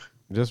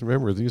 Just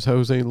remember, these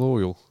hoes ain't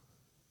loyal.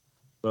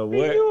 But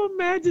what? Can you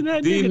imagine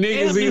that These nigga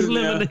niggas his is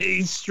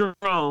lemonade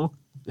strong?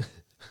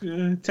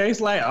 Yeah,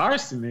 tastes like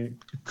arsenic.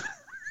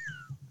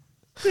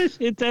 This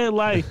shit tastes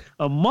like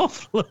a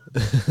muffler.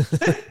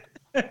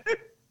 And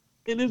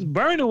it's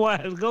burning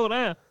wires go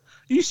down.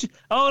 You should,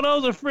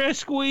 those are fresh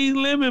squeezed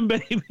lemon,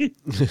 baby.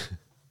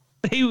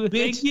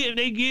 they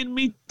getting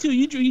me too.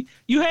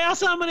 You have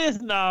some of this?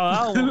 No,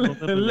 I don't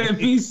want no Let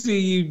me see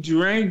you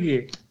drink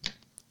it.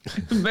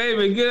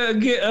 Baby,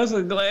 get us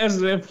a glass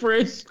of that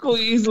fresh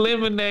squeezed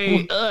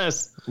lemonade.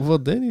 Well,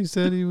 then he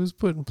said he was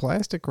putting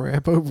plastic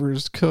wrap over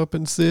his cup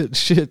and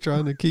shit,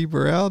 trying to keep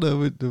her out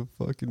of it to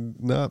fucking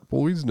not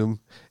poison him.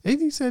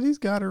 And he said he's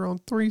got her on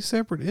 3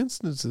 separate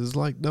instances.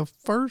 Like the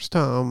first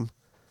time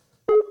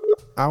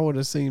I would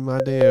have seen my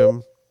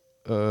damn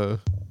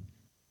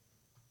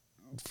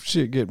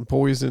shit getting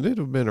poisoned, it'd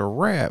have been a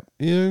wrap,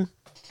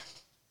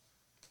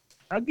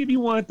 I'll give you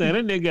one thing.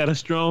 That nigga got a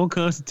strong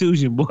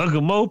constitution, boy.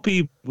 'Cause most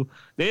people,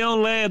 they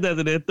don't last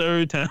after that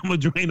third time of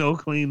Drano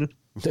cleaner.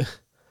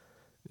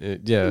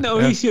 Yeah. No,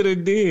 he should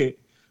have did.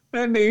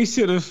 That nigga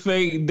should have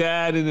fake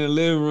died in the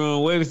living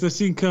room. Waited till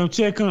she come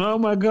check on. Oh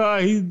my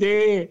God, he's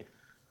dead.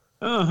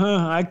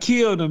 I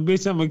killed him,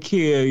 bitch. I'ma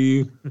kill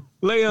you.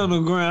 Lay on the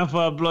ground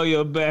before I blow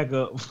your back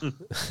up.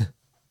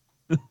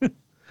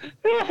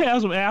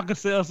 Have some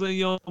Alka-Seltzer in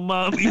your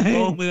mouth. You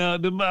foaming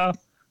out the mouth.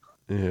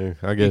 Yeah,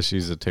 I guess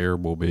she's a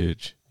terrible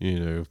bitch,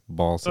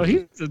 bosses. Oh,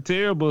 he's a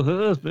terrible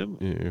husband.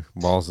 Yeah,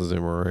 bosses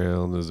him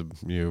around, is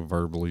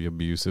verbally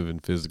abusive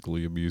and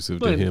physically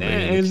abusive to But him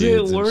and the is kids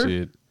it and worth?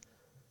 shit.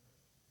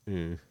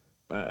 Yeah.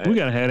 We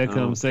gotta have that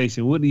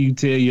conversation. What do you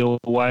tell your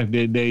wife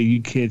that day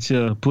you catch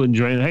her putting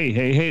drain?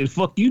 Hey, the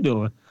fuck you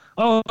doing?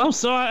 Oh, I'm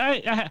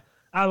sorry.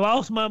 I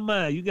lost my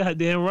mind. You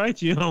goddamn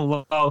right you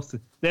don't lost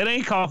it. That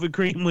ain't coffee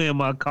creamer in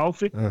my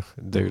coffee.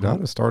 Dude, I'd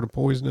have started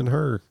poisoning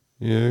her.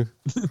 Yeah,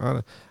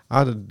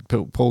 I'd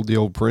have pulled the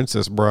old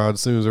Princess Bride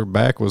as soon as her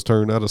back was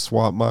turned. I'd have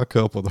swapped my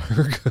cup with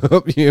her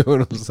cup. You know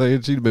what I'm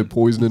saying? She'd have been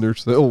poisoning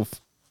herself.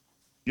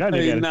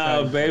 Hey,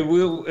 nah, baby,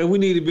 we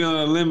need to be on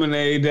a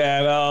lemonade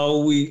diet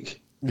all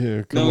week.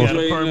 Yeah, come on. Got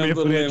a permit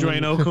for that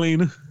Drano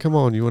cleaner. Come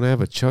on, you want to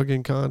have a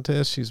chugging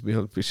contest? She's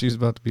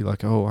about to be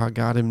like, oh, I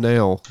got him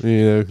now.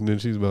 And then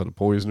she's about to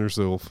poison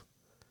herself.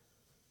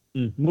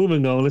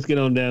 Moving on, let's get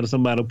on down to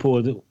somebody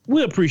poison.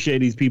 We appreciate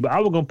these people. I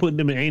was gonna put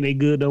them in Ain't They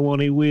Good, Don't Want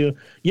They Will.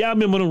 Y'all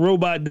remember the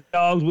robot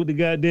dogs with the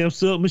goddamn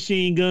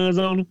submachine guns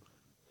on them?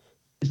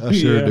 I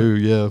sure do,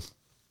 yeah.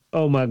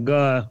 Oh my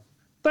God.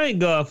 Thank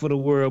God for the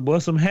world, boy.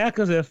 Some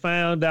hackers have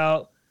found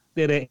out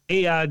that an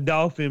AI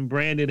Dolphin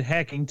branded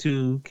hacking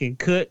tool can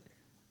cut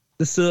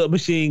the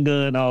submachine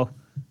gun off.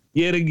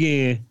 Yet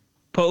again,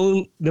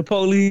 the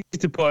police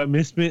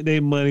department spent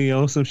their money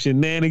on some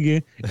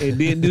shenanigans and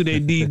didn't do their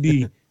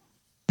DD.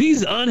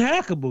 These are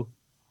unhackable.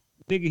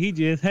 Nigga, he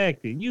just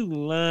hacked it. You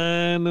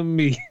lying to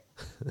me.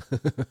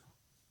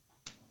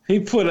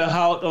 He put a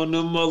halt on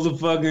them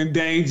motherfucking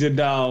danger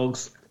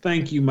dogs.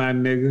 Thank you, my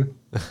nigga.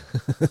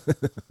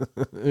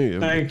 Yeah,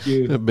 thank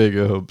you. Big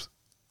ups.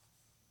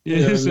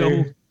 Yeah,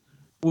 so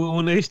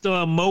when they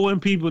start mowing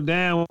people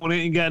down, when they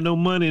ain't got no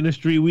money in the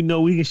street, we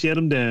know we can shut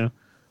them down.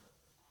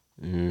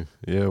 Yeah.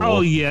 Oh,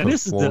 yeah.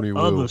 This is the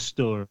other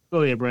story.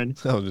 Go ahead, Brandon.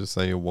 I was just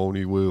saying, won't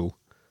he will.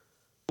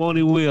 Won't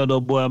he will,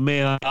 though, boy.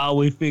 Man, I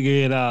always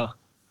figure it out.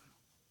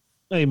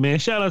 Hey, man,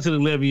 shout out to the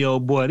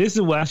 11-year-old boy. This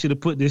is why I should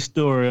have put this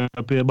story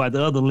up here about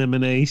the other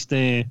lemonade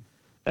stand.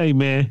 Hey,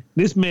 man,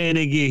 this man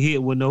didn't get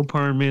hit with no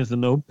permits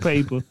and no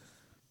paper.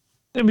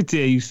 Let me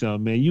tell you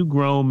something, man. You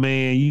grown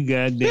man, you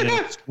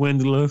goddamn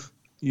swindlers,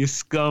 you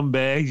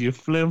scumbags, you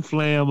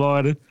flim-flam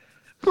artists.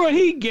 Bro,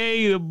 he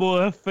gave the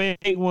boy a fake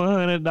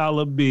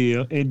 $100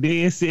 bill and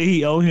then said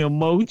he owed him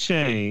more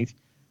change.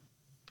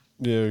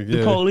 Yeah.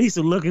 The police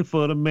are looking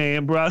for the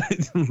man, bro.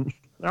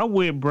 I'm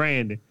with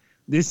Brandon.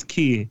 This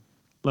kid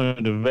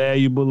learned a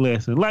valuable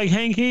lesson, like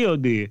Hank Hill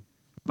did.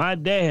 My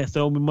dad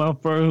sold me my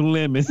first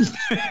lemons.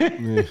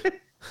 Yeah.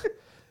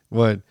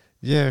 What?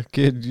 Yeah,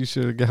 kid, you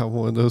should have got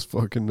one of those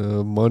fucking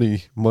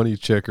money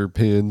checker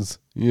pins.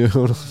 You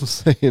know what I'm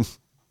saying?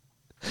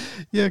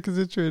 Yeah, because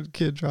the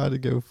kid tried to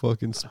go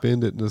fucking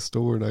spend it in the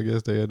store, and I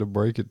guess they had to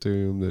break it to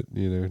him that,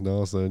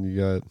 no, son, you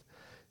got,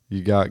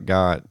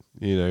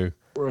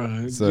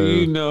 Right. So, do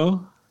you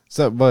know?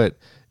 So, but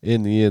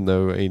in the end,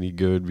 though, ain't he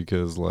good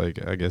because,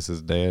 I guess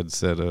his dad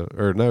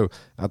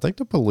I think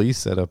the police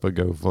set up a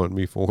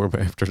GoFundMe for him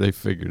after they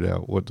figured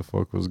out what the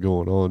fuck was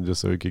going on,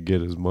 just so he could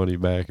get his money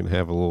back and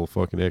have a little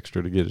fucking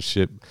extra to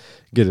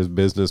get his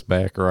business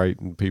back right.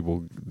 And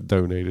people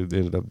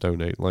ended up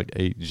donating like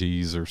 8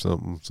 G's or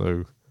something.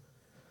 So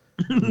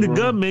the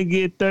government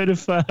get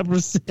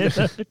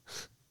 35%.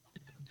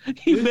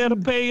 You better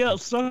pay up,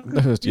 son.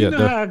 You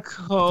know how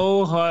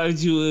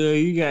cold-hearted you are.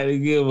 You got to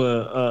give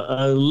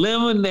a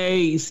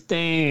lemonade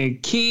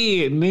stand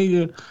kid,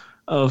 nigga,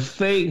 a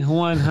fake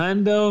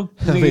 100.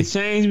 Nigga,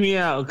 change me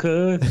out,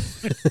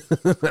 cuz.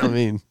 I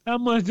mean, how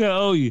much I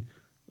owe you?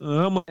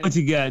 How much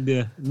you got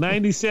there?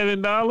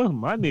 $97,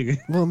 my nigga.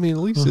 Well, I mean,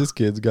 at least this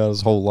kid's got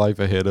his whole life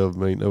ahead of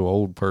him. Ain't no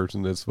old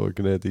person that's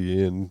fucking at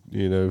the end,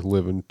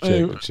 living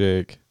check to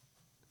check.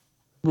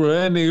 Bro,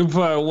 that nigga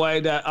probably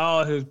wiped out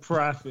all his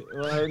profit,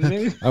 right,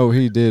 nigga? Oh,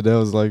 he did. That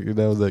was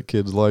that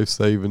kid's life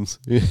savings.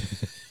 Gone.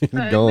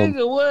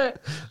 Nigga,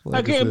 what?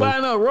 Like I can't buy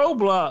no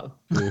Roblox.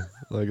 Yeah,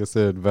 like I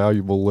said,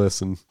 valuable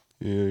lesson.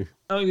 Yeah.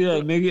 Oh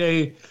yeah,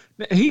 nigga.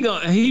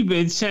 He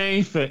been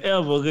changed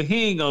forever. Cause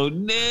he ain't gonna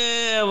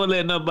never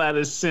let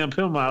nobody simp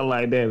him out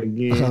like that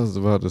again. I was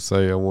about to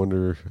say, I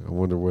wonder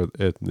what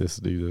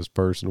ethnicity this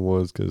person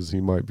was, because he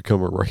might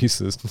become a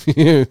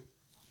racist.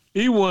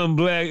 He wasn't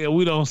black, and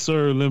we don't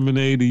serve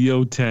lemonade in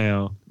your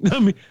town. I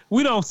mean,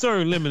 we don't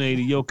serve lemonade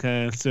in your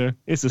kind, sir.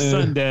 It's a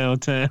sundown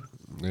town.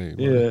 Hey,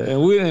 yeah,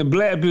 and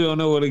black people don't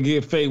know where to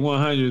get fake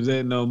 100s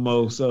at no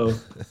more. So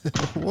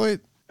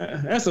what?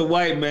 That's a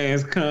white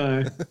man's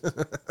con.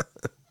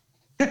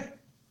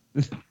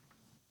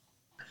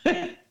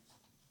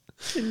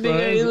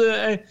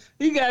 Nigga,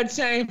 he got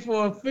change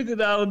for a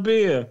 $50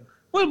 bill.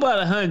 What about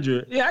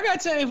 100? Yeah, I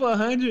got change for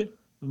 100.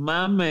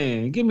 My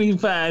man, give me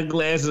 5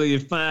 glasses of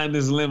your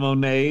finest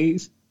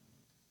lemonades.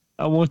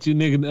 I want you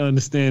nigga to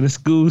understand the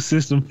school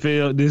system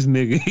failed this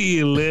nigga. He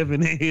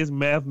 11 and his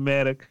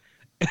mathematics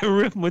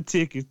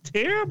arithmetic is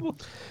terrible.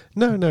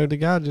 No, the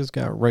guy just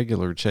got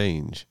regular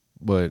change.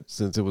 But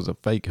since it was a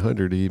fake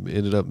 100, he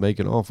ended up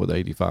making off with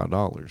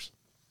 $85.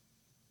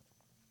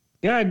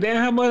 God damn,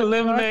 how much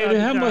lemonade?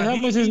 How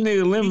much this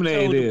nigga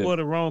lemonade is? For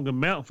the wrong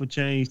amount for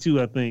change too,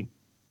 I think.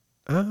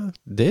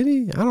 Did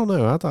he? I don't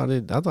know. I thought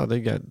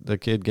the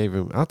kid gave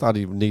him. I thought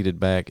he needed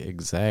back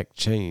exact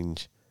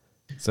change.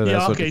 So yeah,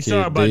 that's what okay. the kid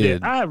Sorry about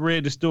did. that. I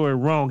read the story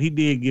wrong. He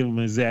did give him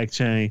exact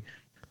change,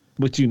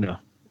 but you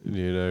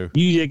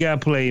just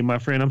got played, my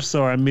friend. I'm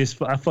sorry,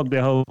 I fucked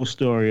that whole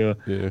story up.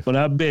 Yeah. But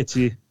I bet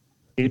you,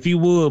 if he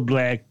was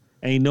black,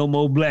 ain't no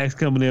more blacks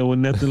coming there with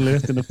nothing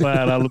less than a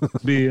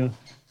 $5 bill.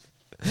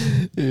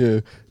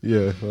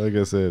 Yeah. Like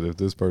I said, if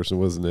this person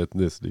was an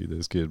ethnicity,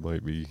 this kid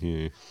might be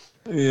here.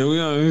 Yeah, we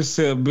don't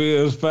accept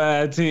bills,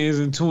 5, 10s,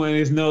 and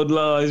 20s, no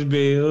large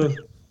bills.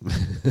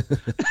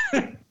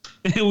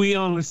 And we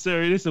only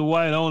serve this a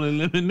white only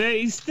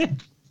lemonade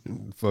stand.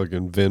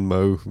 Fucking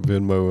Venmo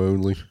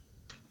only.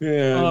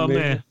 Yeah. Oh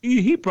man,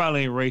 he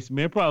probably ain't racist,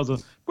 man.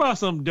 Probably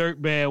some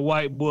dirtbag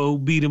white boy who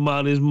beat him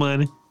out of his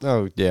money.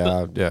 Oh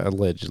yeah,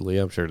 allegedly.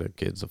 I'm sure that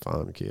kid's a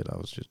fine kid. I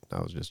was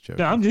just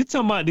joking. No, I'm just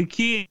talking about the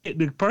kid,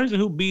 the person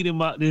who beat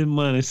him out this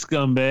money,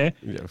 scumbag.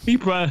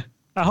 Yeah.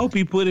 I hope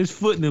he put his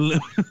foot in the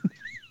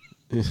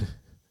limit.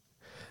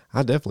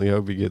 I definitely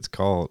hope he gets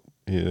caught.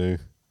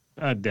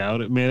 I doubt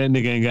it, man. That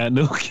nigga ain't got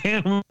no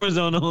cameras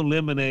on no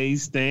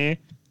lemonade stand.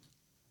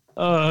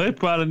 They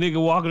probably a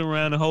nigga walking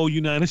around the whole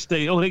United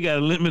States. Oh, they got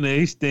a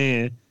lemonade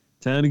stand.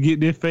 Time to get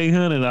their fake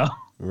 100 off.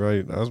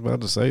 Right. I was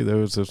about to say,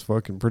 though, it's a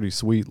fucking pretty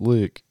sweet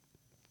lick.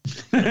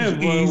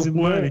 Easy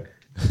money.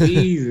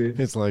 Easy.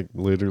 It's like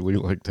literally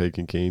like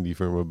taking candy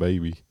from a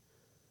baby.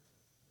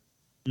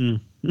 You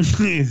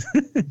should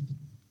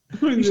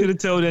have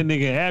told that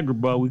nigga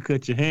Agrabah we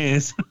cut your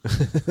hands.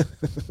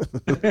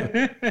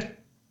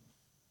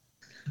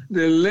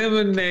 The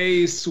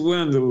lemonade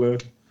swindler.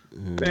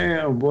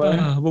 Damn, boy.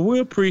 But we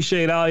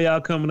appreciate all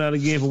y'all coming out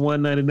again for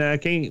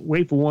 $199. Can't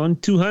wait for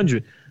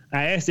 200.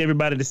 I asked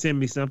everybody to send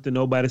me something.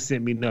 Nobody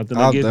sent me nothing.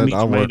 I guess me,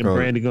 Tremaine, and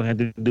Brandy going to have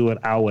to do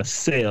it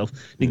ourselves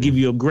to give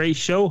you a great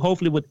show,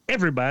 hopefully with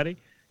everybody.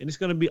 And it's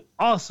going to be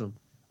awesome.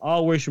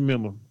 Always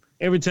remember,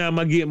 every time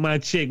I get my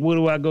check, where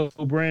do I go,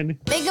 Brandy?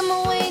 Making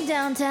my way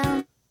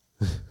downtown.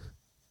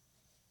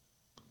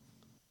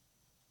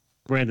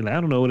 Brandon,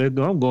 I don't know where they're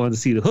going. I'm going to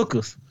see the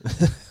hookers.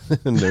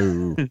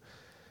 No.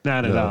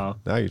 Not at all.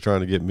 Now you're trying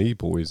to get me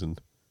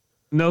poisoned.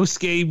 No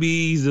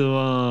scabies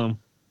or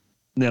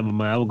never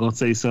mind. I was gonna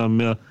say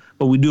something else.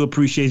 But we do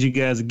appreciate you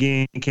guys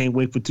again. Can't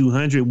wait for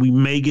 200. We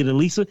may get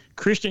Elisa,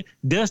 Christian,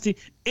 Dusty,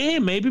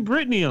 and maybe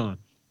Brittany on.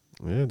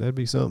 Yeah, that'd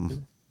be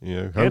something.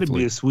 Yeah, that'd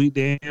be a sweet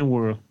damn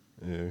world.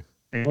 Yeah.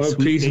 What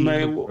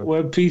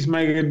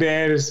peacemaker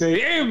dad is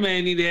say, every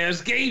man need to have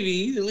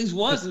scabies at least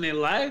once in their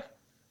life.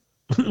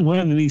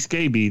 One of these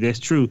scabies. That's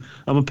true.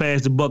 I'm gonna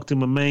pass the buck to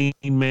my main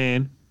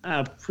man.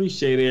 I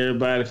appreciate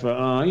everybody for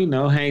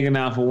hanging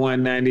out for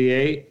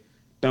 198.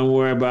 Don't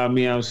worry about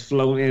me. I was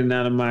floating in and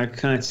out of my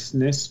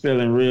consciousness,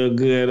 feeling real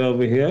good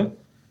over here.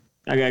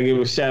 I gotta give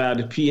a shout out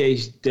to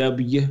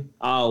PHW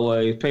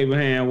always. Paper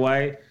Hand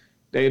White.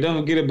 They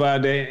don't forget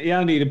about that.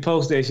 Y'all need to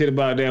post that shit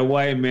about that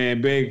white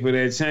man begging for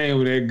that chain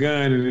with that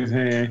gun in his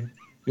hand.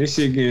 This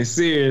shit getting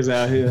serious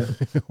out here.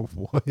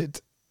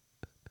 What?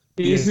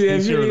 You see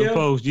that video? The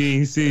post, you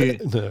ain't see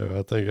it. No,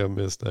 I think I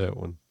missed that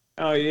one.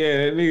 Oh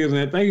yeah, that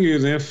nigga. I think he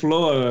was in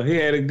Florida. He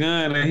had a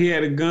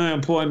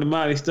gun pointing him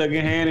out. He stuck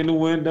his hand in the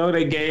window.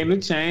 They gave him the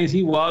change.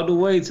 He walked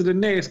away to the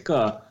next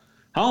car.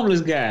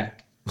 Homeless guy.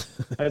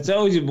 I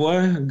told you,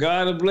 boy.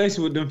 God bless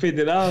you with them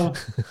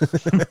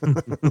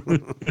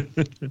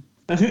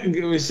 $50.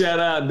 Give a shout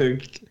out to.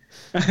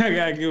 I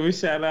gotta give a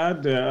shout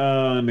out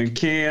to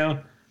Kim.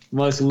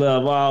 Much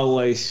love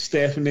always,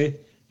 Stephanie.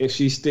 If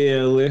she's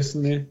still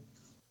listening.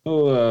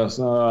 Who else?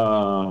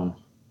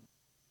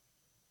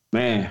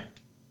 Man,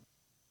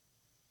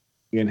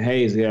 getting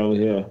hazy over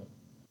here.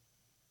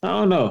 I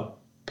don't know.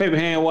 Paper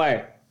Hand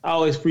White. I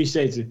always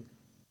appreciate you.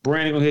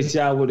 Brandon gonna hit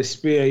y'all with a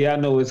spill. Y'all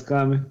know what's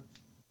coming.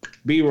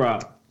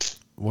 B-Rock.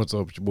 What's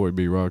up, it's your boy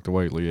B-Rock, the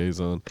White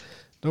Liaison.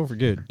 Don't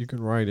forget, you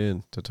can write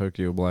in to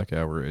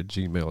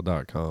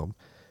TokyoBlackHour@gmail.com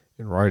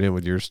and write in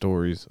with your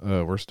stories.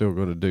 We're still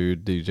going to do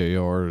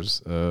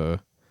DJR's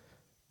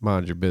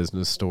Mind Your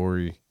Business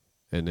story,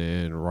 and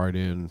then write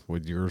in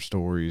with your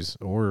stories,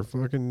 or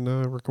fucking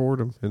record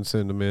them and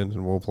send them in,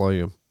 and we'll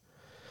play them.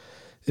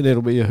 And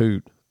it'll be a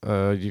hoot.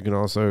 You can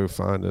also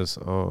find us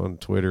on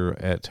Twitter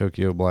at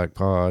Tokyo Black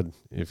Pod.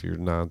 If you're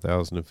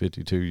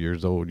 9,052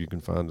 years old, you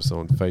can find us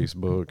on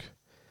Facebook.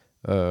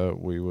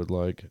 We would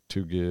like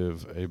to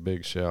give a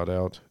big shout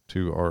out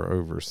to our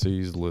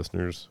overseas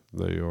listeners.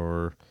 They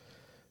are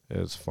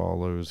as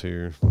follows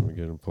here. Let me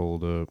get them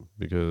pulled up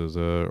because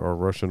our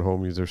Russian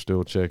homies are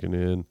still checking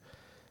in.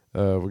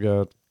 We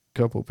got a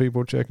couple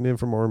people checking in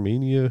from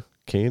Armenia,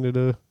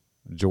 Canada,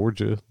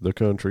 Georgia, the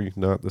country,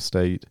 not the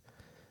state,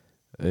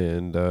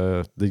 and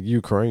the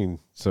Ukraine.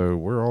 So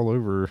we're all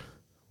over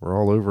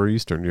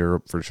Eastern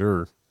Europe for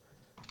sure.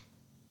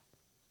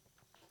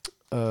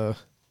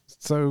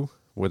 So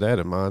with that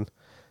in mind,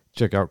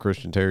 check out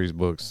Christian Terry's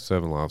books,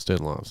 7 Lives, 10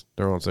 Lives.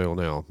 They're on sale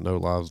now. No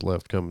Lives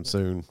Left coming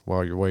soon.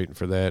 While you're waiting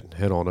for that,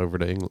 head on over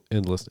to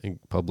Endless Ink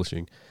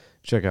Publishing.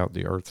 Check out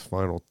the Earth's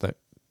Final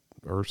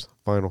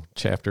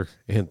Chapter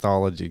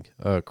anthology.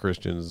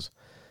 Christian's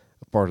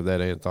part of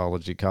that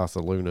anthology, Casa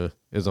Luna,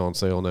 is on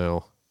sale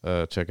now.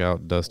 Check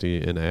out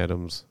Dusty and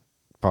Adam's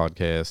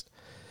podcast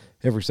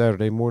every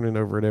Saturday morning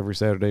over at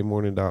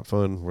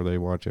everysaturdaymorning.fun, where they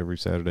watch every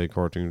Saturday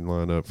cartoon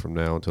lineup from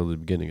now until the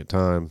beginning of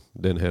time.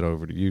 Then head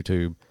over to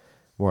YouTube,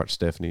 watch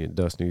Stephanie and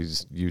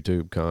Dusty's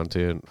YouTube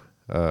content.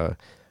 I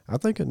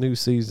think a new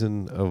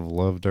season of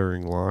Love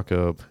During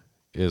Lockup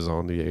is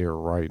on the air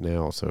right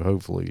now, so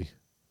hopefully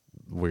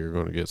we're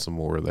going to get some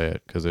more of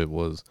that because it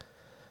was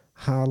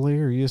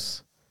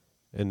hilarious.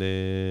 And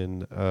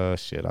then, I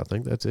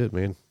think that's it,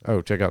 man.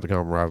 Oh, check out the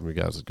Common Rivalry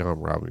guys, the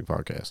Common Rivalry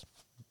podcast.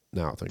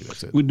 No, I think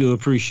that's it. We do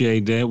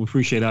appreciate that. We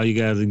appreciate all you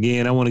guys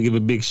again. I want to give a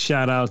big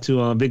shout out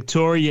to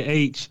Victoria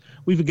H.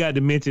 We forgot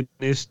to mention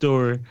this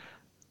story.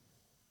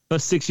 Her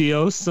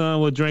 6-year-old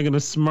son was drinking a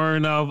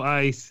Smirnoff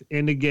Ice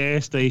in the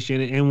gas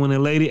station, and when the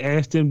lady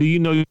asked him, "Do you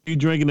know you're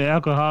drinking an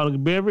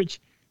alcoholic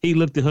beverage?" he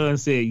looked at her and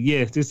said,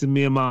 "Yes, this is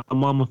me and my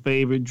mama's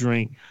favorite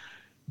drink."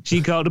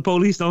 She called the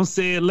police on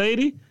said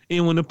lady,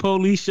 and when the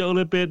police showed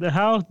up at the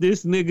house,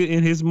 this nigga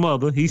and his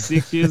mother, he's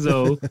 6 years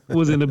old,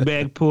 was in the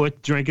back porch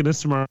drinking a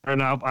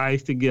Smirnoff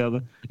Ice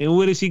together. And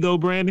where did she go,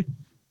 Brandon?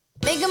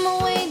 Making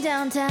my way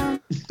downtown.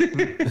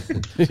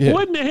 Yeah.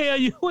 What in the hell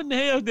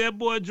is that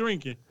boy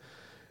drinking?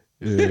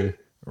 Yeah,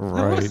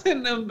 right. What's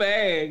in them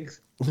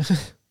bags?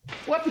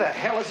 What the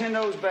hell is in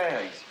those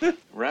bags?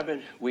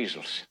 Rabbit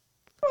weasels.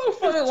 Who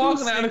fucking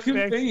walking out of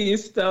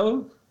convenience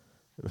store?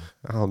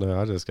 I don't know.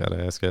 I just got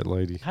to ask that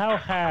lady. How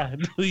high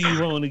do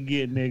you want to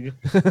get, nigga?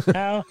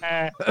 How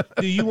high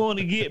do you want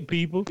to get,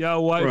 people?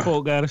 Y'all white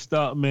folk got to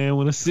stop, man.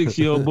 When a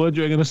 6-year-old boy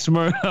drinking a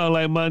Smirnoff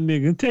like my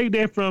nigga, take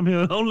that from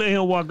him. Don't let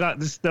him walk out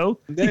the store.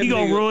 He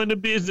gonna ruin the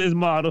business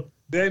model.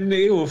 That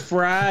nigga was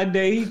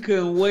Friday. He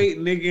couldn't wait.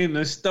 Nigga in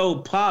the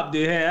store popped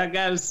it. Hey, I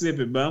got to sip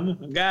it, mama.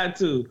 I got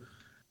to.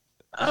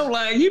 I'm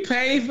like, you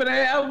paid for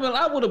that?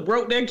 I would have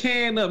broke that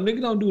can up.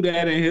 Nigga, don't do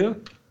that in here.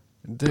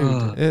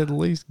 Dude, at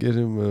least get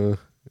him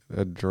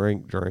a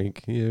drink.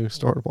 You know,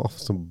 start him off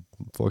with some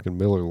fucking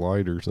Miller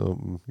Lite or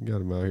something. You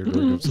got him out here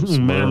drinking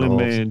some Manly Smirnoffs.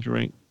 man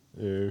drink.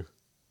 Yeah.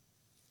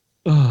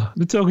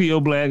 The Tokyo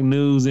Black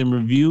News and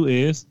Review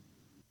is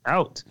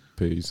out.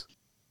 Peace.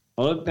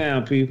 Hold it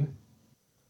down, people.